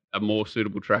they get a more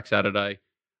suitable track Saturday?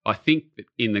 I think that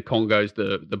in the Congo's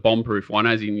the bomb-proof one,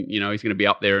 as in, he's going to be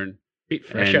up there and bit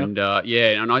fresher. And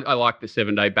I like the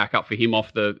 7-day backup for him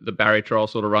off the barrier trial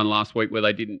sort of run last week where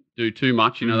they didn't do too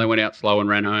much. They went out slow and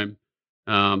ran home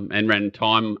and ran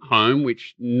time home,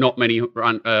 which not many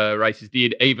races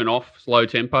did, even off slow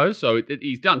tempos. So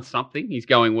he's done something. He's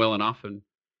going well enough, and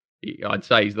I'd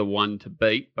say he's the one to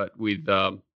beat, but with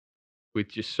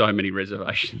just so many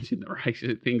reservations in the race,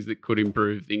 things that could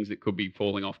improve, things that could be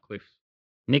falling off cliffs.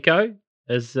 Nico,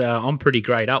 as I'm pretty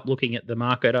great up looking at the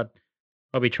market,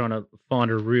 I'll be trying to find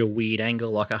a real weird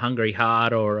angle like a Hungry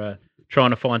Heart or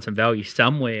trying to find some value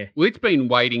somewhere. Well, it's been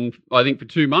waiting, I think, for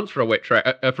 2 months for a wet track,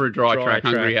 for a dry track,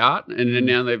 Hungry Heart, and then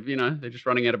now they're just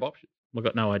running out of options. I've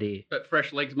got no idea. But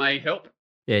fresh legs may help.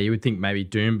 Yeah, you would think maybe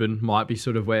Doomben might be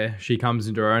sort of where she comes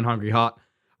into her own Hungry Heart.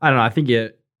 I don't know. I think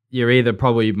you're either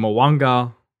probably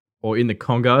Moanga or in the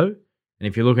Congo. And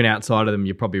if you're looking outside of them,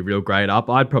 you're probably real great up.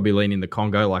 I'd probably lean in the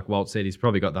Congo. Like Walt said, he's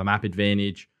probably got the map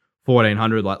advantage.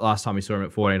 1,400, like last time we saw him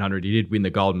at 1,400, he did win the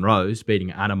Golden Rose,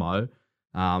 beating Animo.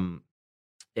 Absolute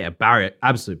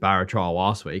barrier trial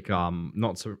last week.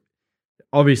 Not so...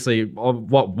 Obviously,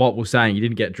 what was saying, he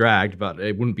didn't get dragged, but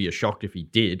it wouldn't be a shock if he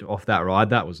did off that ride.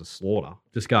 That was a slaughter.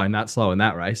 Just going that slow in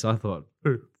that race, I thought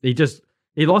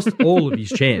he lost all of his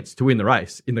chance to win the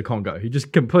race in the Congo. He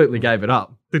just completely gave it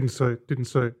up. Didn't see.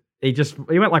 He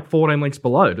went like 14 lengths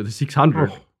below to the 600.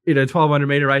 1,200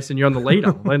 meter race, and you're on the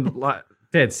leader. And like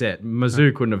dead set.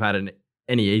 Mizzou couldn't have had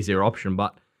any easier option,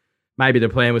 but maybe the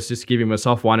plan was just give him a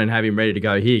soft one and have him ready to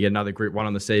go here, get another Group 1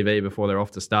 on the CV before they're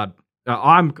off to start.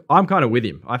 I'm kind of with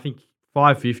him. I think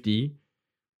 550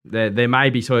 there may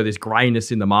be sort of this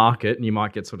greyness in the market, and you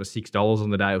might get sort of $6 on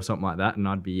the day or something like that, and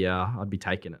I'd be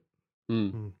taking it.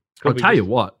 I'll tell you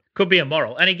what. Could be a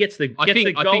moral, and he gets the I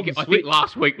think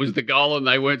last week was the goal, and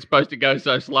they weren't supposed to go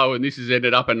so slow, and this has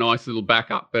ended up a nice little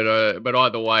backup. But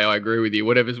either way, I agree with you.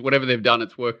 Whatever they've done,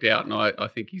 it's worked out, and I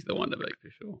think he's the one to beat for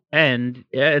sure. And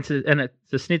it's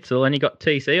a schnitzel, and you got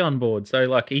TC on board, so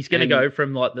like he's going to go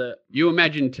from like the. You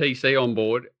imagine TC on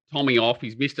board, Tommy off.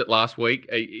 He's missed it last week.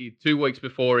 2 weeks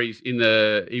before,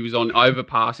 he was on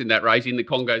overpass in that race. In the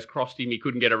Congos crossed him. He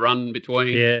couldn't get a run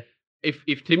between. Yeah.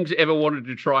 If Tim's ever wanted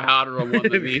to try harder on one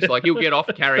than this, like he'll get off,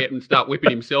 carry it, and start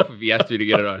whipping himself if he has to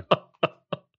get it on.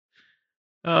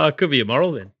 Oh, it could be a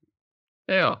moral then.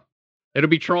 Yeah. It'll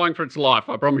be trying for its life,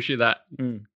 I promise you that.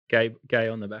 Gay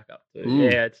on the backup too.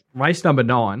 Yeah, it's race number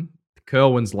 9,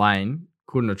 Kerwin's Lane.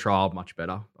 Couldn't have trialled much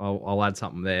better. I'll add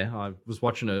something there. I was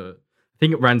watching I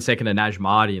think it ran second to Naj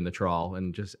Marty in the trial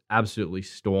and just absolutely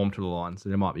stormed to the line. So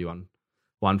there might be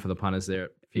one for the punters there.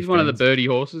 He's one of the birdie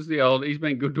horses. He's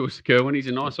been good to us, Kerwin. He's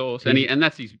a nice horse, and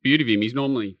that's his beauty of him. He's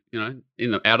normally,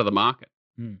 out of the market.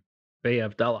 B.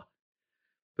 Abdullah,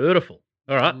 beautiful.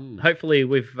 All right. Hopefully,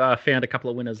 we've found a couple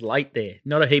of winners late there.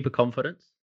 Not a heap of confidence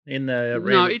in the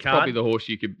No, it's card. Probably the horse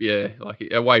you could, like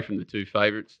away from the two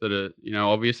favourites that are,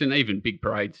 obvious, and even big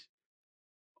parades.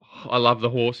 I love the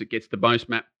horse. It gets the most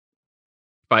map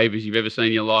favours you've ever seen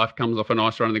in your life. Comes off a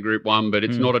nice run in the Group 1, but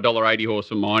it's not a $1.80 horse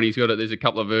for mine. There's a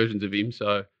couple of versions of him,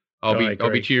 so I'll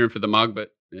be cheering for the mug.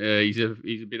 But he's a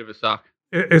bit of a suck.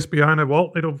 Espiona,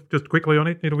 Walt. It'll just quickly on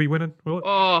it. It'll be winning. Will it?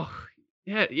 Oh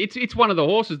yeah, it's one of the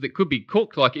horses that could be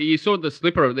cooked. Like you saw the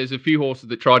slipper. There's a few horses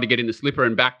that tried to get in the slipper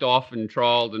and backed off and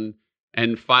trialled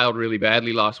and failed really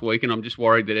badly last week. And I'm just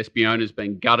worried that Espiona's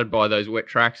been gutted by those wet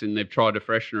tracks, and they've tried to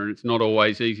freshen her, and it's not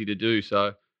always easy to do.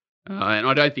 So. And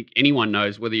I don't think anyone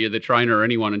knows, whether you're the trainer or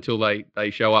anyone, until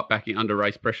they show up back under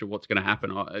race pressure, what's going to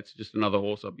happen. It's just another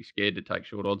horse I'd be scared to take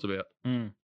short odds about.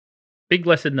 Big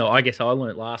lesson, though, I guess I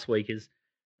learnt last week is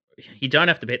you don't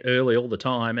have to bet early all the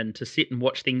time, and to sit and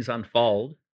watch things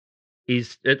unfold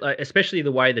is, especially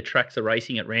the way the tracks are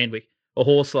racing at Randwick. A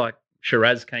horse like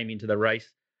Shiraz came into the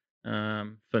race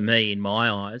for me, in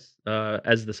my eyes,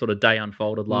 as the sort of day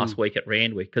unfolded last week at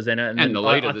Randwick. Because then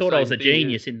I thought I was a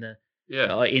genius in the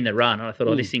run. And I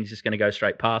thought, this thing's just going to go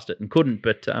straight past it, and couldn't.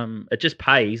 But it just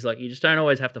pays. Like, you just don't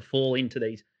always have to fall into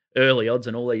these early odds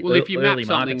and all these if you early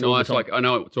map something markets. Nice, like I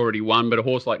know it's already won, but a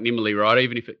horse like Nimmerley, right?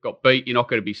 Even if it got beat, you're not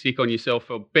going to be sick on yourself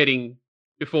for betting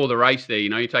before the race there.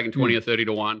 You're taking 20 or 30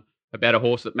 to 1 about a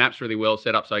horse that maps really well,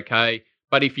 setup's okay.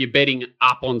 But if you're betting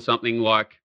up on something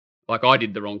like I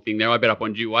did the wrong thing there, I bet up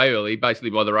on due way early, basically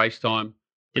by the race time.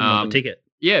 Didn't want the ticket.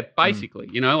 Yeah, basically.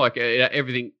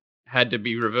 Everything had to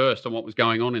be reversed on what was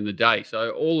going on in the day.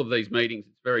 So all of these meetings,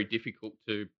 it's very difficult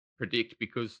to predict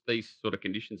because these sort of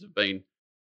conditions have been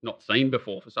not seen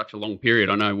before for such a long period.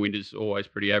 I know winter's always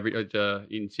pretty average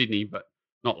in Sydney, but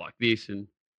not like this. And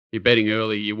you're betting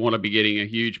early, you want to be getting a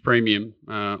huge premium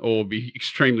or be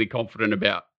extremely confident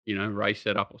about, race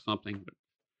setup or something. But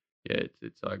yeah,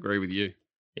 I agree with you.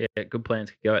 Yeah, good plans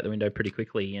could go out the window pretty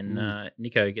quickly, and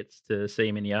Nico gets to see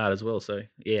him in the yard as well. So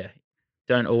yeah,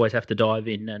 don't always have to dive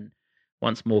in. And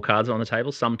once more cards on the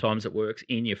table, sometimes it works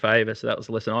in your favour. So that was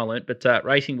the lesson I learnt. But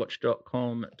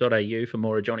racingwatch.com.au for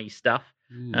more of Johnny's stuff.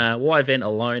 Why vent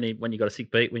alone when you got a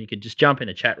sick beat, when you could just jump in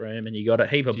a chat room and you got a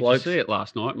heap of blokes? Did you see it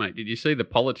last night, mate? Did you see the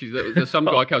politics? Some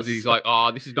guy comes in, he's like,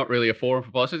 this is not really a forum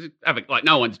for politics.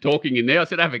 No one's talking in there. I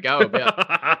said, have a go about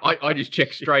I just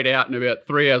checked straight out, and about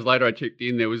 3 hours later I checked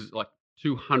in, there was like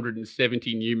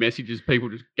 270 new messages, people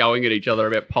just going at each other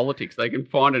about politics. They can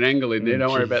find an angle in there. Don't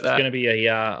worry about that. It's going to be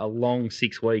a long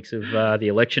 6 weeks of the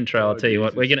election trail. I'll tell you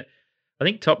what, I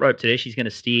think Top Rope today, she's going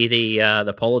to steer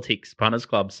the politics punters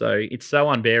club. So it's so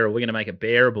unbearable. We're going to make it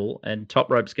bearable, and Top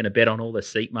Rope's going to bet on all the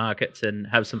seat markets and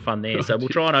have some fun there. So we'll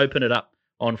try and open it up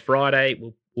on Friday.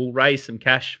 We'll raise some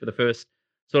cash for the first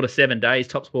sort of 7 days,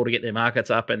 Top Sport to get their markets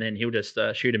up, and then he'll just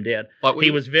shoot him down.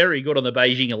 He was very good on the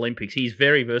Beijing Olympics. He's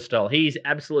very versatile. He's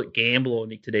absolute gambler,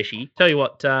 Nick Tedeschi. Tell you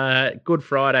what, Good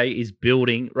Friday is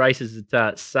building. Races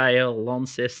at Sale,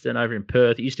 Launceston over in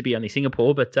Perth. It used to be only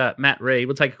Singapore, but Matt Reid,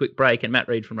 we'll take a quick break, and Matt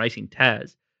Reid from Racing Taz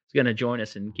is going to join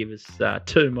us and give us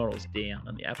 2 morals down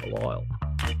on the Apple Isle.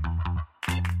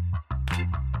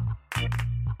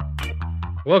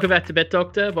 Welcome back to Bet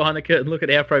Doctor. Behind the curtain, look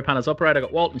at our pro punters operator. I've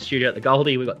got Walt in studio at the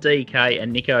Goldie. We've got DK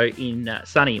and Nico in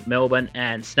sunny Melbourne.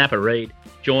 And Snapper Reid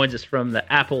joins us from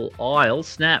the Apple Isle.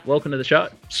 Snap, welcome to the show.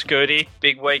 Scooty,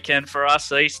 big weekend for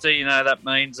us, Easter. That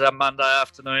means Monday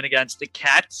afternoon against the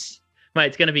Cats. Mate,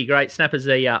 it's going to be great. Snapper's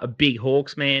a big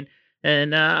Hawks man.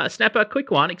 And Snapper, quick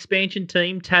one. Expansion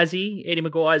team, Tassie, Eddie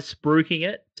Maguire's spruiking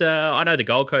it. I know the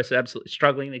Gold Coast are absolutely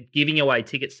struggling. They're giving away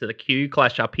tickets to the Q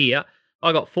Clash up here.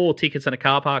 I got 4 tickets in a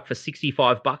car park for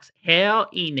 $65. How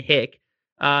in heck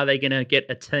are they going to get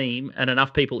a team and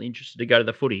enough people interested to go to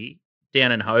the footy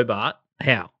down in Hobart?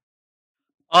 How?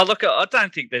 Oh, look, I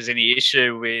don't think there's any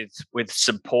issue with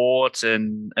support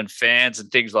and fans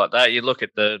and things like that. You look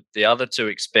at the other 2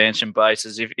 expansion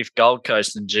bases. If Gold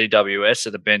Coast and GWS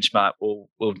are the benchmark,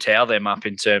 we'll tower them up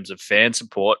in terms of fan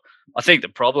support. I think the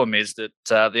problem is that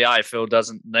the AFL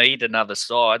doesn't need another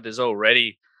side. There's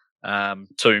already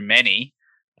too many.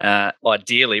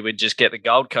 Ideally, we'd just get the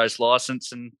Gold Coast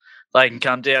license and they can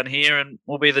come down here and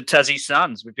we'll be the Tassie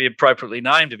Suns. We'd be appropriately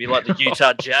named to be like the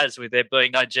Utah Jazz, with there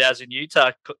being no Jazz in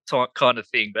Utah kind of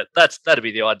thing. But that'd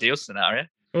be the ideal scenario.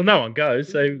 Well, no one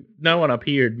goes, so no one up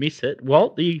here would miss it.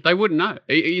 Walt, they wouldn't know.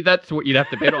 That's what you'd have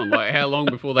to bet on. Like, how long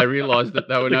before they realised that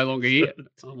they were no longer here?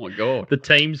 Oh my God, the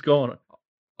team's gone.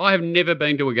 I have never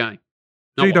been to a game.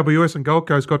 GWS and Gold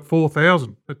Coast got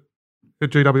 4,000 at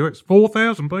GWS.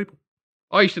 4,000 people.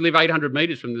 I used to live 800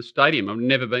 metres from the stadium. I've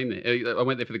never been there. I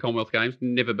went there for the Commonwealth Games.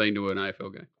 Never been to an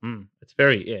AFL game. It's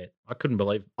very, I couldn't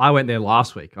believe it. I went there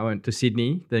last week. I went to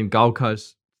Sydney, then Gold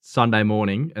Coast Sunday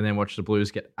morning, and then watched the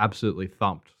Blues get absolutely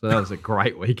thumped. So that was a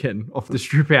great weekend off the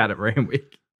strip out at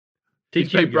Randwick. He's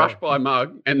been brushed by a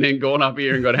mug and then gone up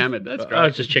here and got hammered. That's great. I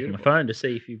was just checking my phone to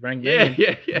see if you rang me.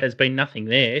 Yeah. There's been nothing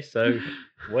there. So,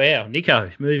 wow, Nico,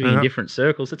 moving in different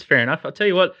circles. That's fair enough. I'll tell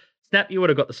you what, Snap, you would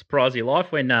have got the surprise of your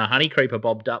life when Honey Creeper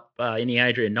bobbed up in the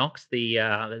Adrian Knox, the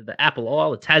Apple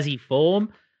Isle, the Tassie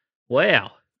form.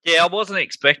 Wow. Yeah, I wasn't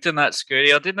expecting that,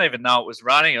 Scooty. I didn't even know it was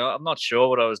running. I'm not sure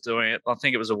what I was doing. I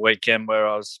think it was a weekend where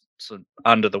I was sort of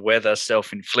under the weather,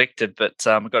 self-inflicted, but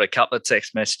I got a couple of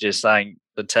text messages saying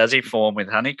the Tassie form with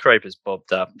Honey Creepers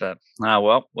bobbed up. But,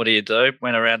 well, what do you do?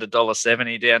 Went around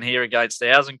 $1.70 down here against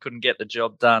ours and couldn't get the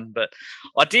job done. But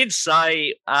I did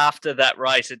say after that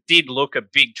race, it did look a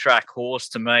big track horse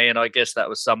to me, and I guess that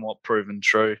was somewhat proven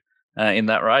true in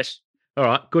that race. All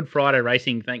right, Good Friday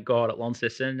racing, thank God, at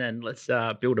Launceston, and let's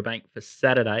build a bank for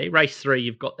Saturday. Race 3,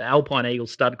 you've got the Alpine Eagle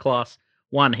Stud Class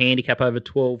 1 handicap over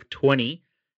 12.20,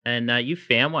 and you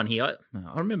found one here.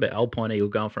 I remember Alpine Eagle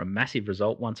going for a massive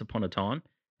result once upon a time,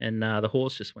 and the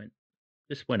horse just went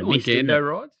amiss. Gando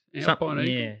rides?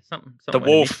 Something. The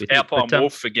Wolf, Alpine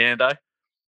Wolf for Gando.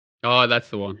 Oh, that's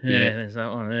the one. Yeah, there's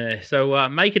that one there. So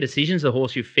Make a Decision's the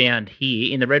horse you found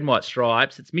here in the red and white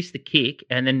stripes. It's missed the kick,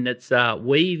 and then it's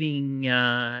weaving,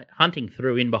 hunting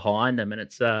through in behind them, and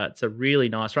it's a really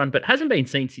nice run, but hasn't been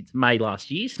seen since May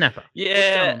last year, Snapper.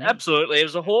 Yeah, absolutely. It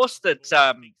was a horse that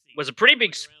was a pretty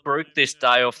big spruik this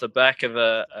day off the back of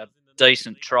a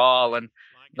decent trial, and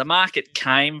the market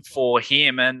came for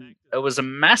him, and it was a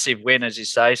massive win, as you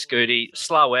say, Scooty.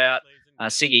 Slow out.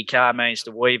 Siggy Carr managed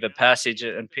to weave a passage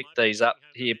and pick these up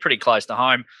here pretty close to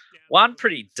home. Won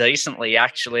pretty decently,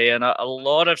 actually, and a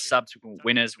lot of subsequent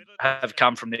winners have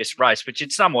come from this race, which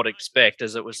you'd somewhat expect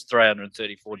as it was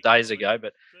 334 days ago,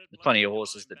 but there's plenty of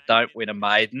horses that don't win a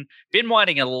maiden. Been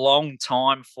waiting a long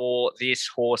time for this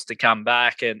horse to come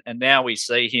back, and now we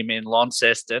see him in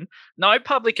Launceston. No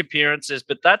public appearances,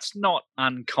 but that's not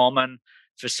uncommon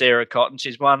for Sarah Cotton.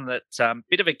 She's one that's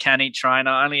bit of a canny trainer,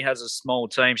 only has a small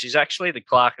team. She's actually the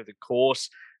clerk of the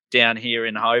course down here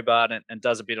in Hobart and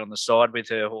does a bit on the side with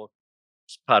her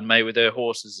with her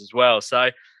horses as well.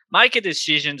 So Make a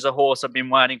Decision's a horse I've been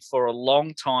waiting for a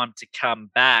long time to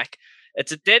come back.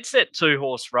 It's a dead set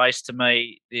 2-horse race to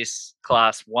me, this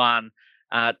Class 1.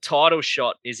 Title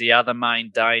Shot is the other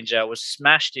main danger. It was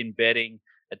smashed in betting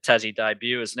at Tassie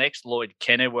debut. His next Lloyd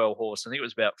Kennewell horse, I think it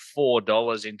was about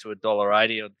 $4 into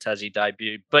 $1.80 on Tassie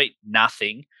debut. Beat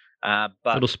nothing. But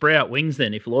it'll spray out wings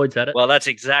then if Lloyd's at it. Well, that's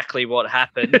exactly what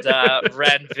happened.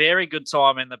 Ran very good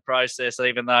time in the process,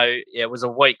 even though it was a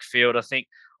weak field. I think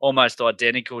almost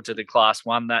identical to the Class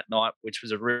 1 that night, which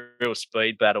was a real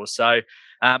speed battle. So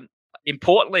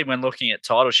importantly, when looking at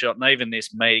Title Shot and even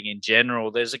this meeting in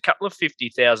general, there's a couple of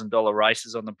 $50,000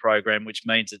 races on the program, which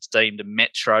means it's deemed a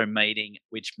metro meeting,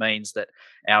 which means that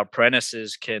our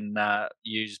apprentices can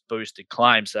use boosted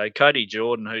claims. So Cody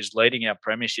Jordan, who's leading our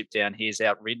premiership down here, has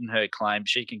outridden her claim.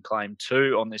 She can claim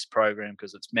 2 on this program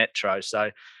because it's metro.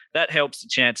 So that helps the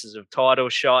chances of Title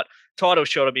Shot. Title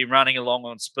Shot will be running along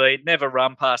on speed, never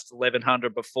run past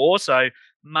 1,100 before, so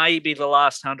maybe the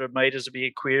last 100 metres will be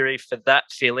a query for that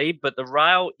filly, but the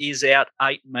rail is out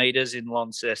 8 metres in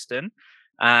Launceston,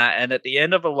 and at the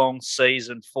end of a long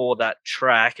season for that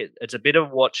track, it's a bit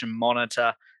of watch and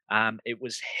monitor. It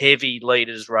was heavy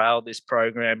leaders rail, this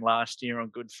program last year on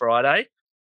Good Friday.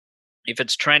 if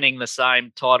it's trending the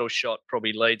same, Title Shot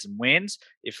probably leads and wins.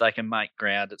 If they can make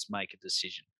ground, it's make a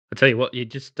decision. I tell you what, you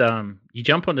just you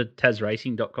jump onto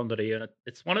tasracing.com.au and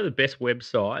it's one of the best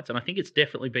websites, and I think it's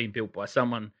definitely been built by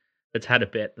someone that's had a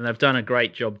bet, and they've done a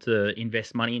great job to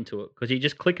invest money into it, because you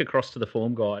just click across to the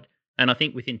form guide, and I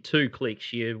think within 2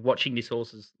 clicks you're watching this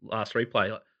horse's last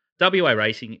replay. Like, WA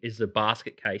Racing is a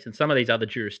basket case, and some of these other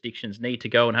jurisdictions need to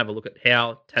go and have a look at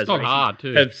how It's not hard,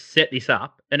 too. have set this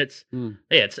up. And it's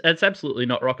it's absolutely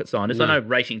not rocket science. No. I know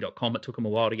racing.com, it took them a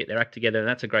while to get their act together, and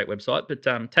that's a great website. But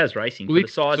Tas Racing, Well, for the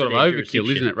it's size sort of of their overkill,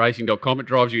 jurisdiction, isn't it? Racing.com, it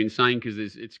drives you insane because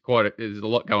there's a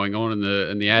lot going on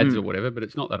in the ads or whatever, but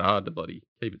it's not that hard to bloody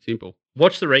keep it simple.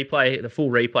 Watch the replay, the full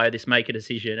replay of this, make a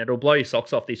decision. It'll blow your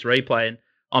socks off, this replay. And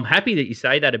I'm happy that you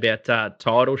say that about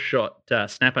Title Shot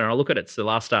Snapper. And I look at it's the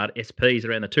last start SPs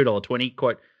around the $2.20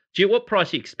 quote. Gee, what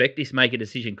price do you expect this make a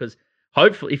decision? Because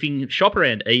hopefully, if you can shop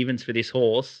around evens for this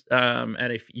horse,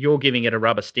 and if you're giving it a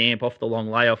rubber stamp off the long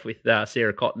layoff with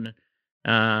Sarah Cotton,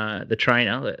 the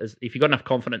trainer, if you've got enough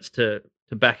confidence to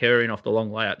back her in off the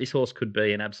long layout, this horse could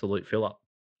be an absolute fill-up.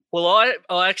 Well,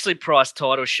 I actually priced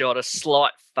Title Shot a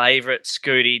slight favourite,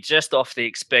 Scooty, just off the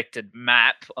expected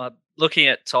map. Looking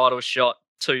at Title Shot,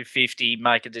 250,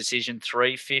 make a decision,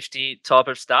 350 type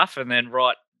of stuff, and then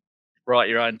write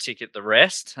your own ticket the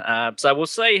rest. So we'll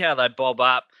see how they bob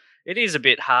up. It is a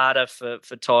bit harder for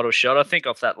Title Shot. I think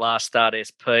off that last start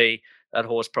SP, that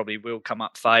horse probably will come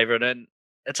up favourite. And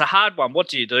it's a hard one. What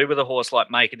do you do with a horse like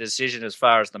make a decision as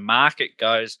far as the market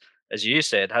goes? As you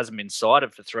said, hasn't been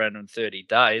cited for 330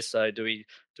 days. So do we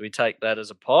take that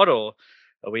as a pot, or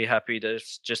are we happy to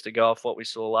go off what we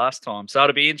saw last time? So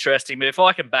it'll be interesting. But if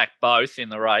I can back both in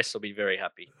the race, I'll be very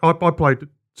happy. I played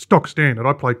stock standard.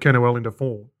 I played Kenwell into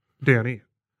form down here.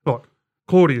 Like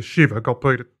Claudius Shiver got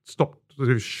beat,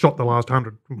 shot the last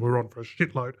 100. We were on for a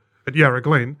shitload at Yarra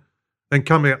Glen, then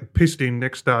come out and pissed in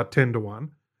next start 10-1.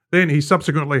 Then he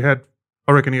subsequently had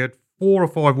 4 or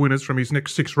 5 winners from his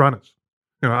next 6 runners.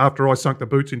 After I sunk the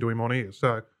boots into him on here.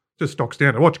 So just stock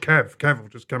standard. Watch Cav. Cav will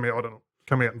just come out. I don't know.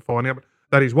 Come out and find out. But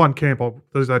that is one camp.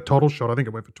 There's that Title Shot. I think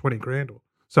it went for 20 grand or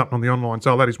something on the online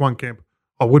sale. That is one camp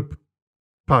I would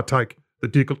partake.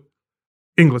 The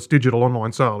Inglis digital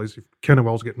online sale is if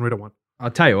Kennewell's getting rid of one. I'll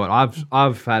tell you what,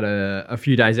 I've had a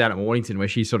few days out at Mornington where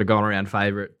she's sort of gone around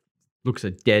favourite. Looks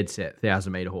a dead set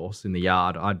 1,000-metre horse in the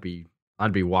yard. I'd be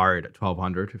worried at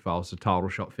 1,200 if I was a Title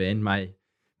Shot fan.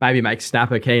 Maybe make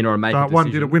Snapper keen or make a decision. One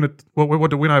did it win it. What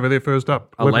did it win over there first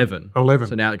up? 11. 11.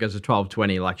 So now it goes to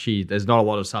 12.20. Like there's not a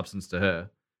lot of substance to her.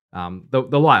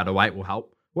 The lighter weight will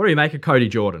help. What do you make of Cody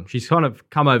Jordan? She's kind of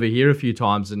come over here a few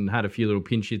times and had a few little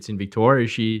pinch hits in Victoria.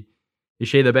 Is she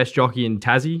the best jockey in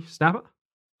Tassie, Snapper?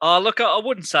 Oh, look, I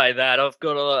wouldn't say that. I've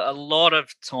got a lot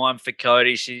of time for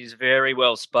Cody. She's very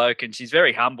well spoken. She's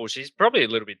very humble. She's probably a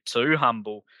little bit too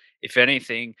humble, if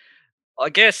anything. I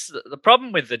guess the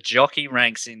problem with the jockey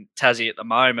ranks in Tassie at the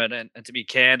moment, and to be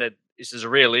candid, this is a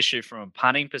real issue from a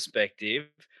punting perspective.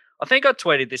 I think I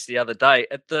tweeted this the other day.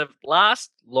 At the last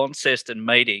Launceston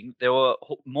meeting, there were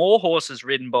more horses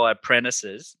ridden by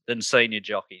apprentices than senior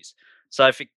jockeys.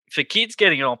 So for kids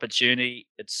getting an opportunity,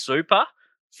 it's super.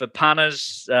 For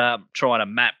punters trying to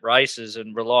map races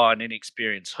and rely on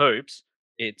inexperienced hoops,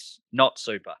 it's not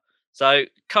super. So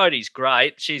Cody's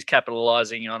great. She's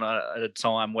capitalising on at a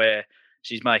time where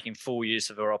she's making full use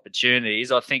of her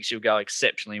opportunities. I think she'll go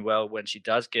exceptionally well when she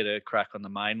does get her crack on the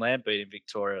mainland, beating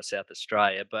Victoria or South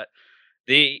Australia. But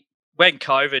when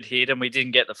COVID hit and we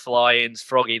didn't get the fly-ins,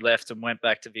 Froggy left and went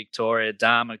back to Victoria.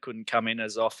 Dharma couldn't come in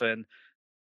as often.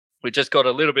 We just got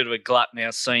a little bit of a glut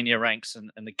now, senior ranks,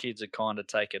 and the kids are kind of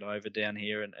taken over down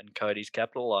here, and Cody's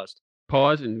capitalised.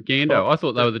 Pies and Gando. I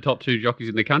thought they were the top 2 jockeys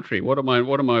in the country. What am I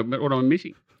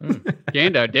missing?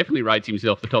 Gando definitely rates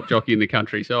himself the top jockey in the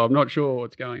country, so I'm not sure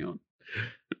what's going on.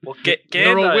 Well,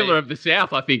 Gando, Willer of the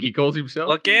South, I think he calls himself.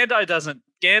 Well, Gando doesn't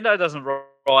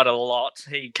ride a lot.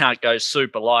 He can't go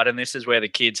super light, and this is where the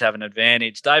kids have an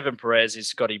advantage. David Perez is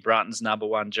Scotty Brunton's number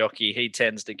 1 jockey. He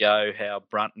tends to go how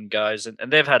Brunton goes, and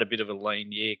they've had a bit of a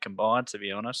lean year combined, to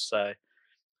be honest. So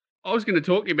I was going to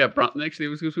talk about Brunton actually,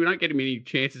 because we don't get him any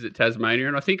chances at Tasmania,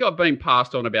 and I think I've been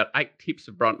passed on about 8 tips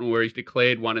of Brunton where he's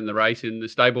declared one in the race, and the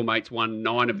stablemates won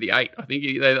 9 of the 8. I think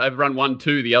they've run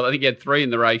 1-2 the other. I think he had 3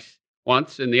 in the race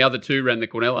once, and the other 2 ran the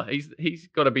Quinella. He's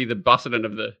got to be the Busselton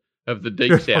of the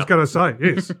deep south. I was going to say,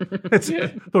 yes.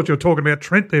 I thought you were talking about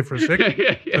Trent there for a second.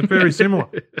 yeah. It's very similar.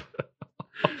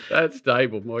 That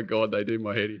stable, my God, they do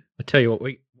my head in. I tell you what,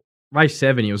 Race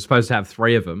 7, he was supposed to have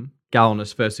 3 of them.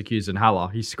 Gallinus, First Accused, and Haller.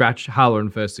 He scratched Haller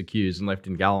and First Accused and left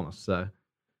in Gallinus. So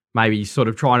maybe he's sort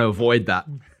of trying to avoid that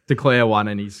declare one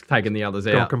and he's taken the others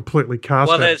Got out. completely cast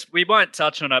Well, out. we won't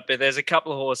touch on it, but there's a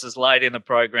couple of horses late in the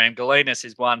program. Galenas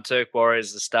is one, Turk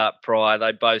Warriors the start prior.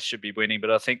 They both should be winning,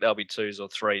 but I think they'll be 2s or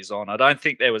 3s on. I don't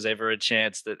think there was ever a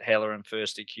chance that Heller and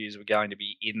First Accused were going to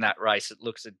be in that race. It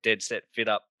looks a dead set fit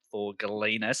up for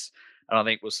Galenas, and I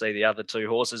think we'll see the other 2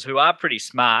 horses who are pretty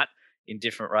smart in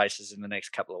different races in the next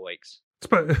couple of weeks.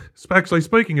 Actually,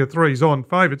 speaking of 3s on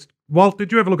favourites, Walt,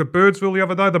 did you ever look at Birdsville the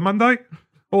other day, the Monday?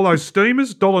 All those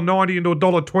steamers, $1.90 into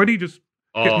 $1.20, just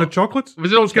getting the chocolates.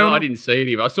 Was it all What's going I on? didn't see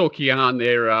any of it. I saw Kian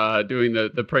there doing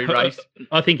the pre-race.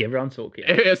 I think everyone saw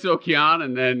Kian. I saw Kian,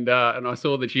 and then and I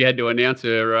saw that she had to announce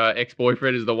her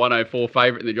ex-boyfriend as the 104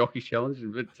 favourite in the Jockeys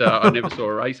Challenge, but I never saw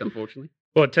a race, unfortunately.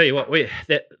 Well, I'll tell you what,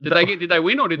 Did they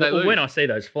win or did they lose? When I see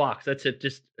those flux, it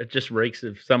just reeks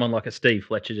of someone like a Steve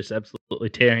Fletcher just absolutely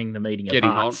tearing the meeting Getting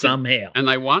apart hold. somehow. And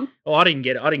they won? Oh, I didn't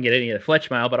get any of the Fletch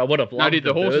mail, but I would have loved. No, did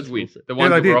the horses win? The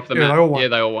ones they that were did. off the Yeah, map. they all won. Yeah,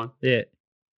 they all won. Yeah,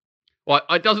 Well,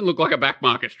 it doesn't look like a back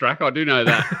market track. I do know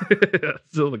that.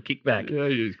 it's all the kickback.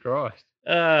 Jesus Christ.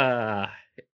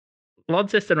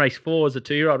 Launceston race 4 is a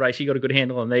 2-year-old race. You got a good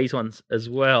handle on these ones as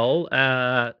well.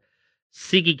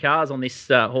 Siggy Cars on this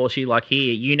horse you like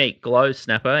here, Unique Glow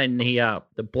Snapper, and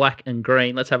the black and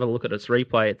green. Let's have a look at its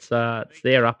replay. It's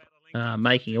there up,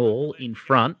 making all in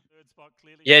front.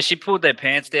 Yeah, she pulled their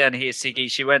pants down here, Siggy.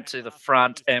 She went to the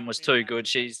front and was too good.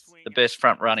 She's the best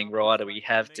front running rider we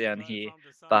have down here,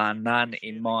 bar none,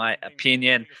 in my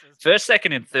opinion. First,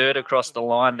 second, and third across the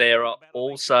line there are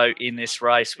also in this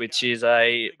race, which is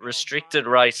a restricted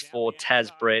race for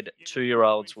Tasbred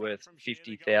 2-year-olds worth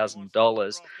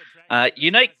 $50,000.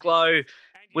 Unique Glow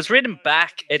was ridden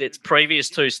back at its previous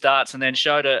 2 starts and then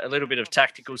showed a little bit of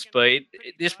tactical speed.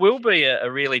 This will be a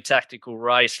really tactical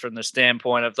race from the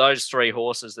standpoint of those 3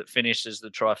 horses that finished as the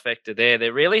trifecta there.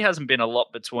 There really hasn't been a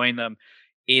lot between them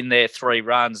in their 3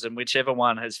 runs, and whichever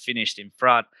one has finished in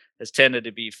front has tended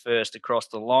to be first across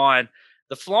the line.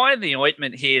 The fly in the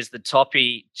ointment here is the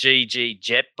toppy GG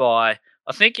Jet Buy.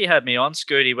 I think you had me on,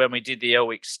 Scooty, when we did the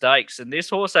Elwick Stakes, and this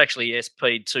horse actually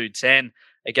SP'd 210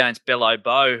 against Bello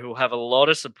Bow, who will have a lot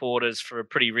of supporters for a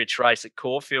pretty rich race at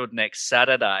Caulfield next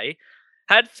Saturday.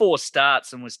 Had 4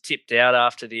 starts and was tipped out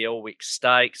after the Elwick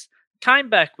Stakes. Came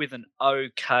back with an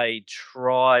okay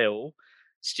trial.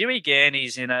 Stewie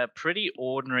Gandy's in a pretty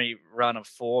ordinary run of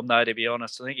form, though, to be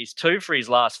honest. I think he's 2 for his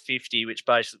last 50, which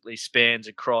basically spans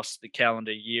across the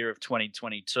calendar year of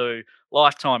 2022.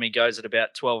 Lifetime, he goes at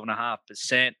about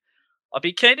 12.5%. I'd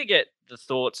be keen to get the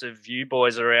thoughts of you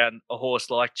boys around a horse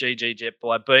like GG Jet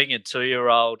Buy, being a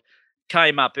 2-year-old,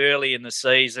 came up early in the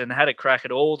season, had a crack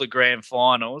at all the grand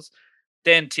finals,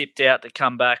 then tipped out to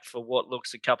come back for what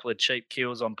looks a couple of cheap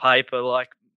kills on paper. Like,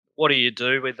 what do you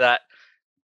do with that?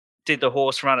 Did the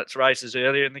horse run its races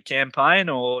earlier in the campaign,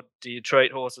 or do you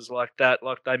treat horses like that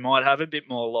like they might have a bit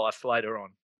more life later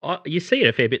on? You see it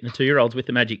a fair bit in the 2-year-olds with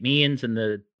the Magic Millions and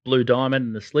the Blue Diamond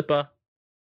and the Slipper.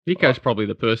 Nico's probably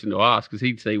the person to ask because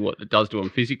he'd see what it does to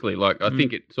him physically. Like, I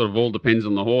think it sort of all depends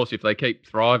on the horse. If they keep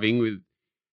thriving, with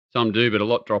some do, but a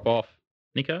lot drop off.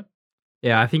 Nico?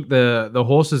 Yeah, I think the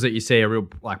horses that you see are real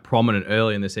prominent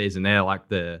early in the season. They're like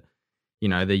the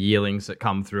yearlings that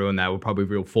come through, and they were probably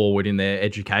real forward in their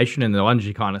education. And the ones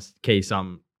you kind of key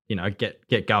some,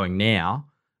 get going now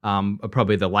are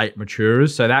probably the late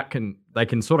maturers. So they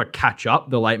can sort of catch up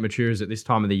the late maturers at this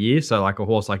time of the year. So like a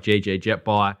horse like GG Jet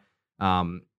Buy,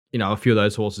 a few of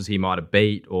those horses he might have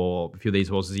beat, or a few of these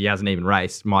horses he hasn't even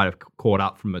raced might have caught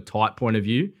up from a type point of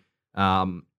view.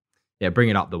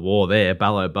 Bringing up the war there,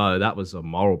 Bello Bow, that was a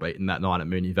moral beating that night at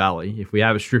Moonee Valley. If we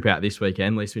have a strip out this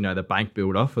weekend, at least we know the bank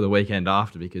builder for the weekend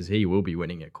after, because he will be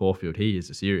winning at Caulfield. He is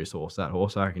a serious horse, that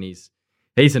horse. I reckon he's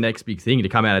the next big thing to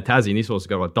come out of Tassie, and this horse has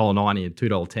got $1.90 and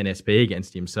 $2.10 SP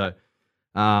against him. So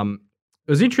it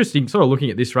was interesting sort of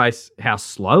looking at this race, how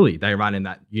slowly they run in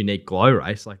that Unique Glow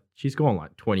race. Like, she's gone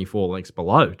like 24 lengths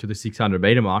below to the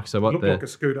 600-metre mark. So It looked like a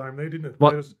scoot home there, didn't it?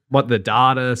 What the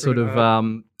data sort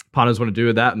of punters want to do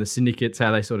with that, and the syndicates,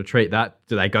 how they sort of treat that.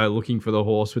 Do they go looking for the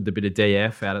horse with a bit of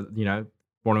DF out of,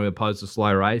 wanting to oppose a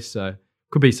slow race? So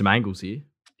could be some angles here.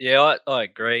 Yeah, I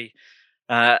agree.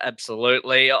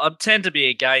 Absolutely. I tend to be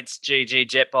against GG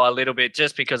Jet Buy a little bit,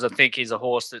 just because I think he's a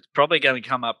horse that's probably going to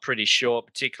come up pretty short,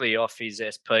 particularly off his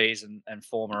SPs and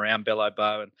form around Bello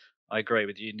Bow. And I agree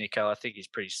with you, Nico. I think he's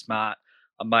pretty smart.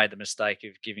 I made the mistake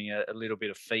of giving a little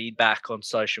bit of feedback on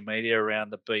social media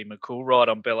around the B. McCool ride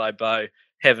on Bello Bow.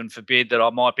 Heaven forbid that I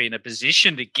might be in a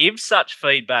position to give such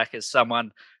feedback as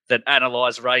someone that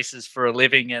analyses races for a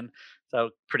living, and so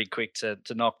pretty quick to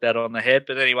knock that on the head.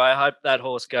 But anyway, I hope that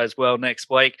horse goes well next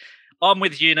week. I'm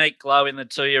with Unique Glow in the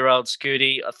 2-year-old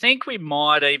Scooty. I think we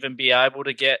might even be able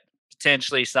to get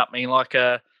potentially something like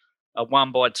a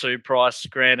 1x2 price.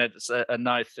 Granted, it's a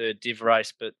no third div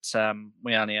race, but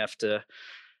we only have to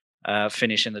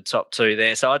finish in the top 2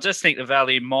 there. So I just think the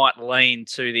value might lean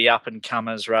to the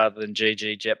up-and-comers rather than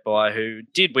GG Jetby, who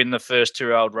did win the first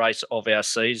 2-year-old race of our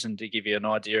season, to give you an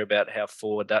idea about how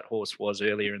forward that horse was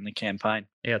earlier in the campaign.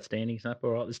 Outstanding, Snap.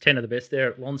 All right, there's 10 of the best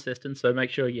there at Launceston, so make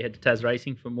sure you head to Tas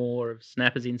Racing for more of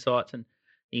Snapper's insights, and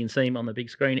you can see him on the big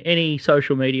screen. Any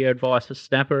social media advice for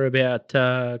Snapper about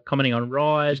commenting on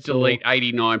rides? Just delete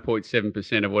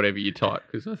 89.7% of whatever you type,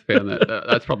 because I found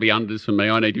that's probably unders for me.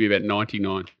 I need to be about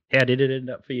 99. How did it end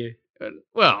up for you?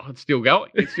 Well, it's still going.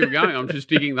 I'm just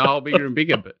digging the hole bigger and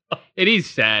bigger, but it is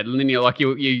sad. And then you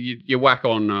whack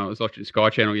on. I was watching Sky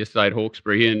Channel yesterday at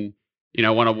Hawkesbury, and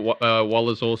one of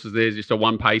Waller's horses there's just a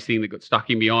one pacing that got stuck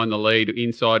in behind the lead,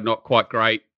 inside not quite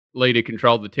great. Leader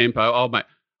controlled the tempo. Oh mate.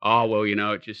 Oh, well,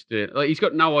 it just he's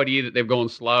got no idea that they've gone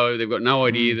slow. They've got no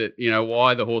idea that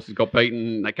why the horses got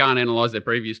beaten. They can't analyse their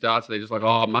previous starts. They're just like,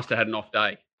 oh, I must have had an off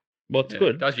day. Well, it's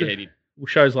good. It does your head in. Well,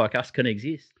 shows like us can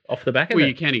exist off the back of it. Well,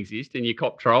 you can exist, and you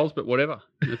cop trolls, but whatever.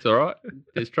 That's all right.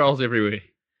 There's trolls everywhere.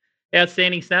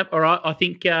 Outstanding, Snap. All right, I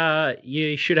think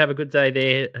you should have a good day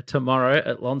there tomorrow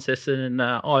at Launceston, and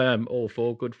I am all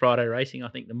for Good Friday racing. I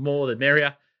think the more the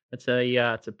merrier. It's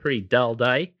a pretty dull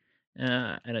day,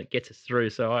 and it gets us through.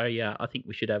 So I think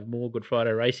we should have more Good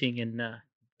Friday racing, and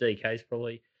DK's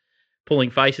probably pulling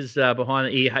faces behind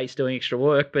it. He hates doing extra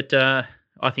work, but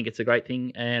I think it's a great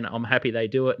thing, and I'm happy they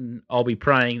do it, and I'll be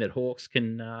praying that Hawks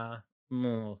can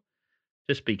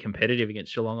just be competitive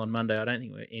against Geelong on Monday. I don't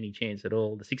think we're any chance at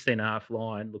all. The 16.5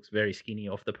 line looks very skinny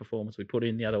off the performance we put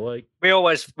in the other week. We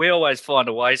always find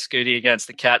a way, Scooty, against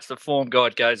the Cats. The form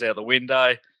guide goes out the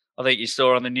window. I think you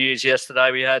saw on the news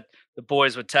yesterday the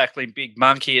boys were tackling Big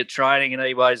Monkey at training, and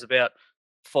he weighs about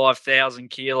 5,000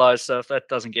 kilos. So if that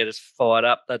doesn't get us fired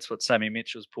up, that's what Sammy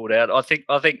Mitchell's pulled out. I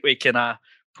think we can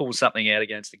pull something out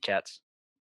against the Cats.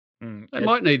 They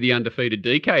might need the undefeated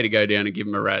DK to go down and give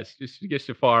him a razz, just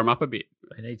to fire him up a bit.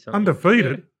 They need something.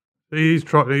 Undefeated?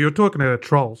 Yeah. You're talking about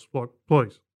trolls, like,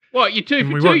 please. What, you 2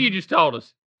 for 2, you just told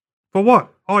us? For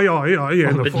what? Oh,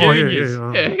 yeah. The juniors.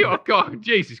 Oh, God,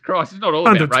 Jesus Christ, it's not all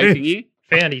about racing here.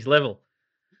 Found his level.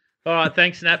 All right,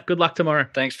 thanks, Snap. Good luck tomorrow.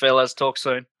 Thanks, fellas. Talk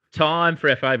soon. Time for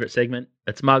our favourite segment.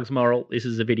 It's Mug's Moral. This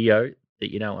is a video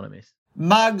that you don't want to miss.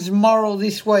 Mug's Moral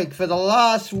this week for the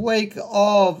last week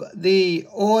of the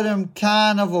Autumn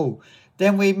Carnival.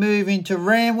 Then we move into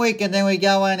Randwick, and then we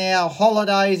go on our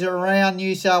holidays around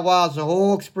New South Wales, so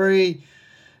Hawkesbury,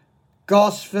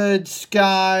 Gosford,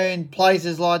 Scone,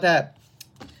 places like that.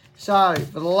 So,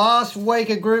 for the last week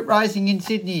of group racing in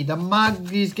Sydney, the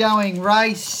Mug is going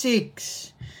race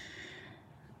 6.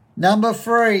 Number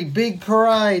 3, Big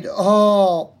Parade.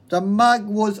 Oh, the Mug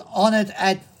was on it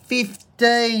at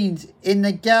 15s in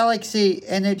the Galaxy,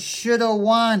 and it should have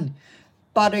won,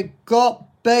 but it got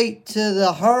beat to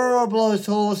the horriblest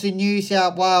horse in New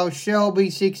South Wales,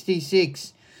 Shelby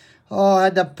 66. Oh,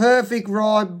 had the perfect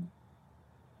ride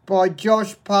by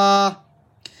Josh Parr.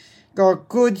 Got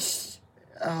good.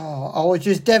 I was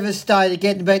just devastated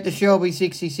getting back to Shelby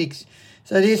 66.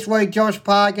 So this week, Josh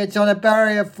Parr gets on a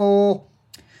barrier 4.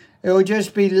 It will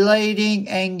just be leading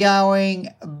and going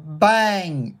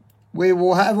bang. We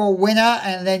will have a winner,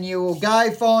 and then you will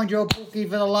go find your bookie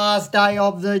for the last day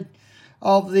of the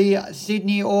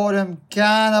Sydney Autumn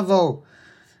Carnival.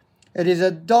 It is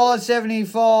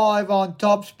 $1.75 on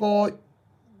Top Sport.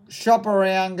 Shop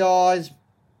around, guys,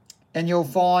 and you'll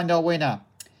find a winner.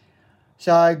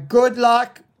 So good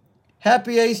luck.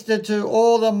 Happy Easter to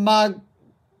all the Mug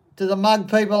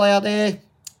people out there,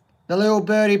 the little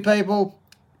birdie people.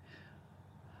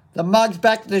 The Mug's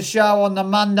back to the show on the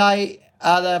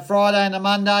the Friday and the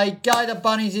Monday. Go to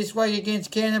Bunnies this week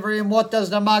against Canterbury, and what does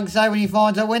the Mug say when he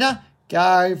finds a winner?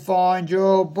 Go find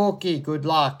your bookie. Good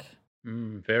luck.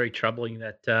 Very troubling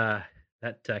that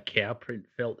cow print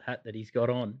felt hat that he's got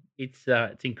on. It's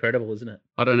incredible, isn't it?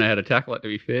 I don't know how to tackle it, to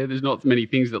be fair. There's not many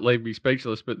things that leave me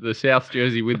speechless, but the South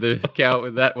jersey with the cow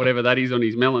with that, whatever that is on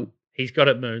his melon. He's got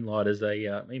it moonlight as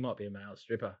he might be a male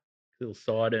stripper. Little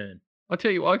side earn. I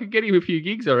tell you what, I could get him a few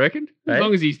gigs, I reckon. As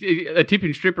long as he's a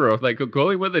tipping stripper, or they could call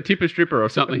him, whether a tipper stripper or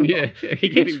something. Yeah, he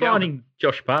keeps finding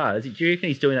Josh Parr. Do you reckon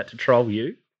he's doing that to troll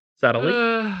you subtly?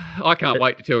 I can't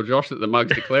wait to tell Josh that the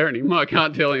Mug's declaring him. I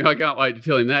can't wait to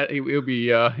tell him that. He'll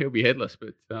be headless.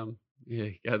 But yeah,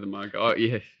 go the Mug.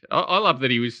 I love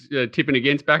that he was tipping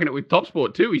against, backing it with Top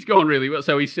Sport too. He's gone really well.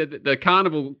 So he said that the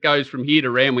carnival goes from here to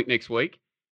Randwick next week.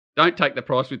 Don't take the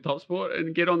price with Top Sport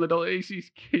and get on the dollar. He's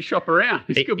shop around.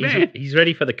 He's a good man. He's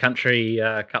ready for the country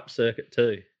cup circuit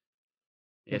too.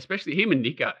 Yeah, especially him and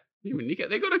Nico. Him and Nico,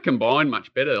 they've got to combine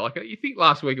much better. Like you think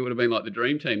last week it would have been like the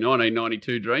dream team,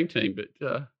 1992 dream team, but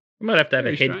We might have to have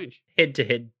a very strange.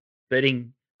 head-to-head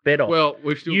betting bet on. Well,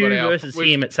 we've still you got our versus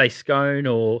him at, say, Scone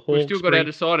or Hawkesbury. We've still got our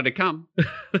decider to come.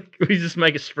 We just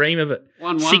make a stream of it.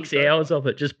 1-1. 6 hours of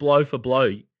it, just blow for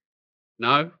blow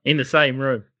No, in the same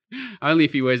room. only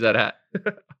if he wears that hat.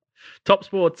 Top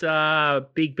Sport's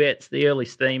big bets, the early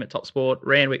steam at Top Sport.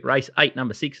 Randwick Race 8,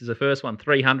 number 6 is the first one,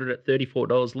 300 at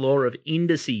 $34. Law of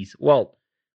Indices. Walt,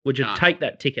 would you No. take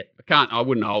that ticket? I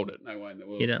wouldn't hold it. No way in the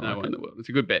world. You don't No like way it? in the world. It's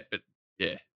a good bet, but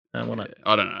yeah. I want to. Yeah,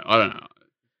 I don't know.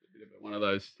 It's a bit of one of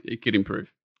those. It could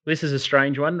improve. This is a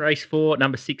strange one. Race 4,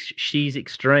 number 6, She's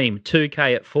Extreme.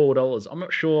 2K at $4. I'm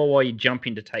not sure why you jump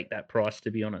in to take that price,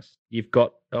 to be honest. You've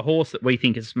got a horse that we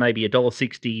think is maybe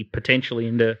 $1.60, potentially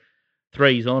into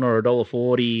threes on, or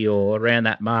 $1.40 or around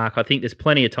that mark. I think there's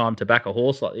plenty of time to back a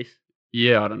horse like this.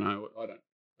 Yeah, I don't know.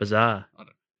 Bizarre.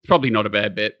 It's probably not a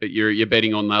bad bet, but you're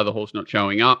betting on the other horse not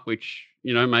showing up, which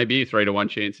maybe a 3-1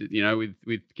 chance.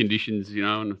 With conditions,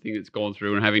 and the thing that's gone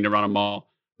through and having to run a mile.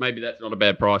 Maybe that's not a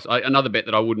bad price. Another bet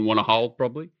that I wouldn't want to hold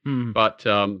probably, but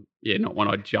not one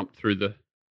I'd jump through the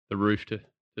roof to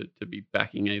be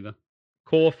backing either.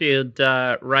 Caulfield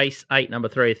Race 8, number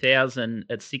 3,000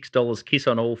 at $6. Kiss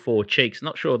on All Four Cheeks.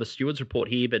 Not sure the stewards report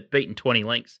here, but beaten 20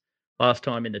 lengths last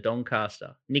time in the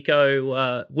Doncaster.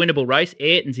 Nico, winnable race.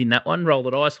 Ayrton's in that one. Roll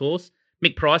the dice horse.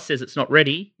 Mick Price says it's not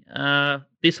ready.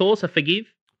 This horse, I forgive.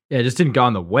 Yeah, it just didn't go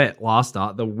in the wet last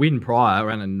start. The win prior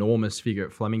ran an enormous figure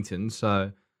at Flemington,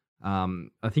 so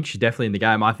I think she's definitely in the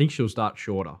game. I think she'll start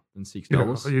shorter than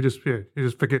 $6. You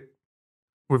just forget.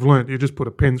 We've learned you just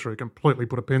completely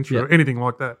put a pen through anything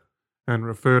like that, and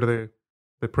refer to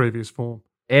their previous form.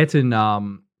 Ayrton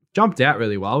jumped out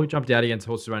really well. He jumped out against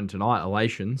horses running tonight,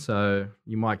 Elation. So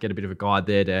you might get a bit of a guide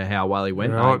there to how well he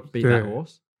went. Beat that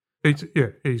horse. He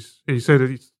said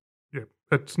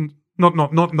it's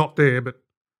not there, but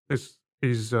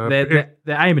he's they're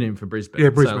aiming him for Brisbane. Yeah,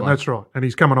 Brisbane. So, That's right, and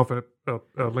he's coming off a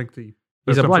lengthy.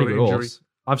 He's a some bloody sort good of injury. horse.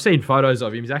 I've seen photos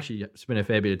of him. He's actually spent a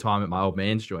fair bit of time at my old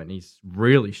man's joint. And he's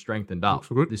really strengthened up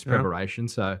this preparation.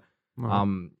 So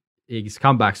he's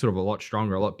come back sort of a lot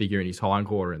stronger, a lot bigger in his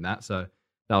hindquarter and that. So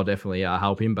they'll definitely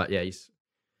help him. But yeah, he's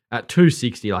at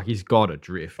 260. Like he's got a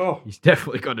drift. Oh. He's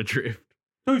definitely got a drift.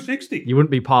 260. You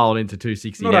wouldn't be piled into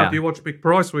 260 Not now. after you watch Big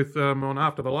Price with on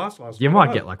after the last. You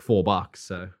might get like $4.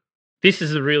 So This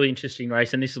is a really interesting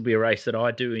race, and this will be a race that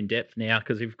I do in depth now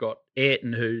because we've got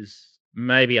Ayrton, who's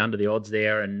maybe under the odds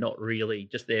there and not really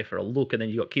just there for a look, and then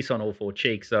you've got Kiss on All Four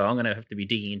Cheeks. So I'm going to have to be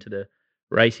digging into the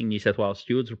Racing New South Wales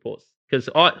stewards reports because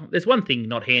there's one thing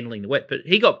not handling the wet, but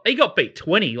he got beat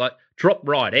 20, like dropped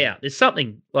right out. There's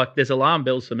something like there's alarm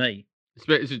bells for me.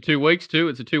 Is it 2 weeks too?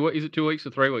 Is it 2 weeks or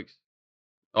 3 weeks?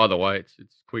 Either way, it's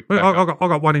quick. I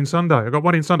got one in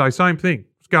Sunday. Same thing.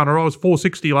 It's going around. I was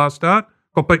 460 last start.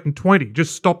 Got beaten 20.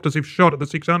 Just stopped as if shot at the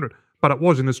 600. But it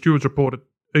was in the stewards report at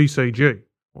ECG.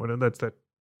 Well, that's that.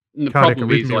 And the cardiac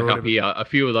problem is, arrhythmia or like up whatever. here, a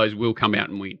few of those will come out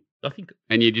and win. I think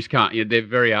And you just can't. They're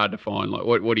very hard to find. Like,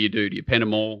 what do you do? Do you pen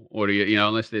them all, or do you,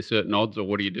 unless there's certain odds, or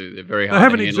what do you do? They're very hard. They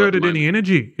haven't to handle at the exerted any moment.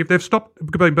 energy. If they've stopped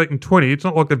being beaten 20, it's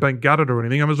not like they've been gutted or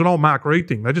anything. I mean, it's an old Mark Reed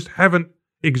thing. They just haven't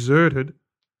exerted.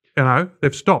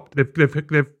 They've stopped. They've It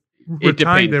retained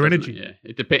depends, their doesn't energy. it? Yeah,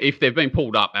 it depends if they've been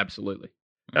pulled up. Absolutely.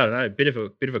 I don't know, bit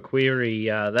of a query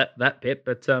that bet,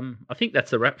 but I think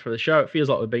that's the wrap for the show. It feels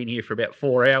like we've been here for about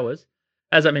 4 hours.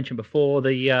 As I mentioned before,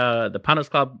 the Punters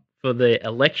Club for the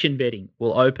election betting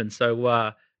will open,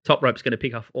 so Top Rope's going to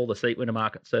pick up all the seat winner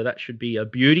market, so that should be a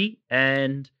beauty.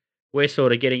 And we're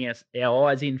sort of getting our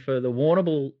eyes in for the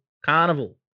Warrnambool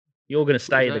Carnival. You're going to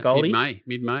stay at the Goldie,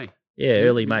 Mid-May. yeah,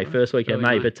 early May, first weekend of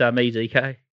Early May. May. But me,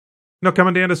 DK, Not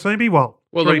coming down to see me? Well,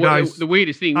 Well, 3 days. the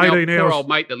weirdest thing, my 18 poor hours. old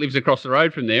mate that lives across the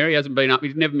road from there, he hasn't been up.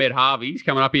 He's never met Harvey. He's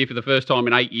coming up here for the first time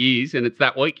in 8 years, and it's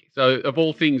that week. So, of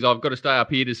all things, I've got to stay up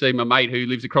here to see my mate who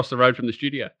lives across the road from the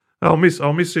studio. I'll miss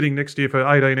sitting next to you for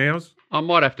 18 hours. I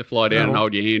might have to fly down and Oh.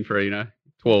 hold your hand for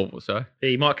 12 or so.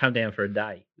 he might come down for a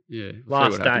day. Yeah, we'll see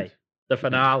Last what day, happens. the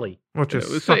finale. What Yeah,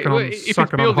 just we'll see. sucking on, If it's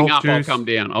sucking on building Hulk up, I'll juice. come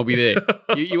down. I'll be there.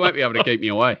 you won't be able to keep me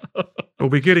away. We'll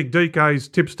be getting DK's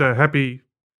tips to happy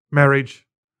marriage.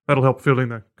 That'll help fill in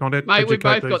the content. Mate, we've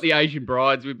Educate both got these. the Asian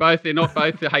brides. They're not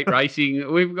both the hate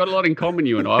racing. We've got a lot in common,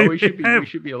 you and I. We should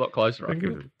be a lot closer. I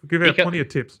feel. Give out Nico- plenty of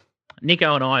tips.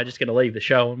 Nico and I are just going to leave the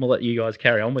show, and we'll let you guys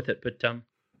carry on with it. But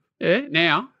Yeah,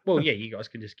 now. well, yeah, you guys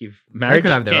can just give marriage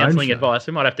could have their own counselling show. advice.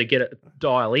 We might have to get it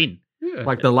dial in. Yeah.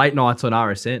 like the late nights on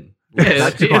RSN. Yeah,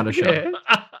 That's the kind of show.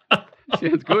 yeah.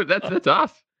 Sounds good. That's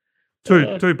us.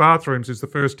 Two bathrooms is the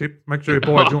first tip. Make sure you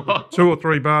buy 2 or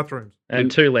 3 bathrooms.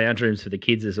 And 2 lounge rooms for the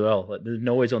kids as well. Like, there's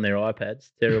noise on their iPads.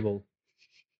 Terrible.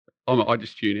 I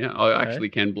just tune out. I actually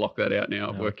can block that out now.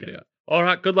 I've worked it out. All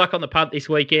right, good luck on the punt this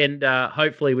weekend.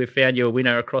 Hopefully we've found you a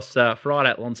winner across Friday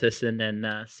at Launceston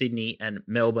and Sydney and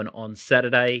Melbourne on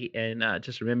Saturday. And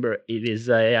just remember, it is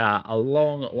a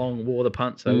long, long war, the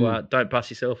punt, so don't bust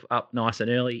yourself up nice and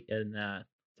early. And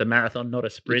it's a marathon, not a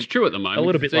sprint. It's true at the moment. A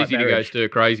little bit it's like easy to go stir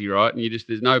crazy, right? And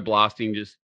there's no blasting,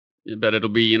 but it'll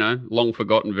be, long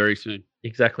forgotten very soon.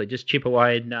 Exactly. Just chip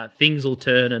away and things will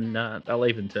turn, and they'll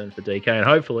even turn for DK. And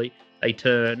hopefully they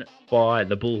turn by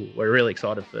the Bull. We're really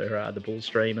excited for the Bull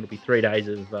stream. It'll be 3 days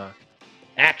of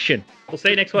action. We'll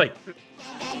see you next week.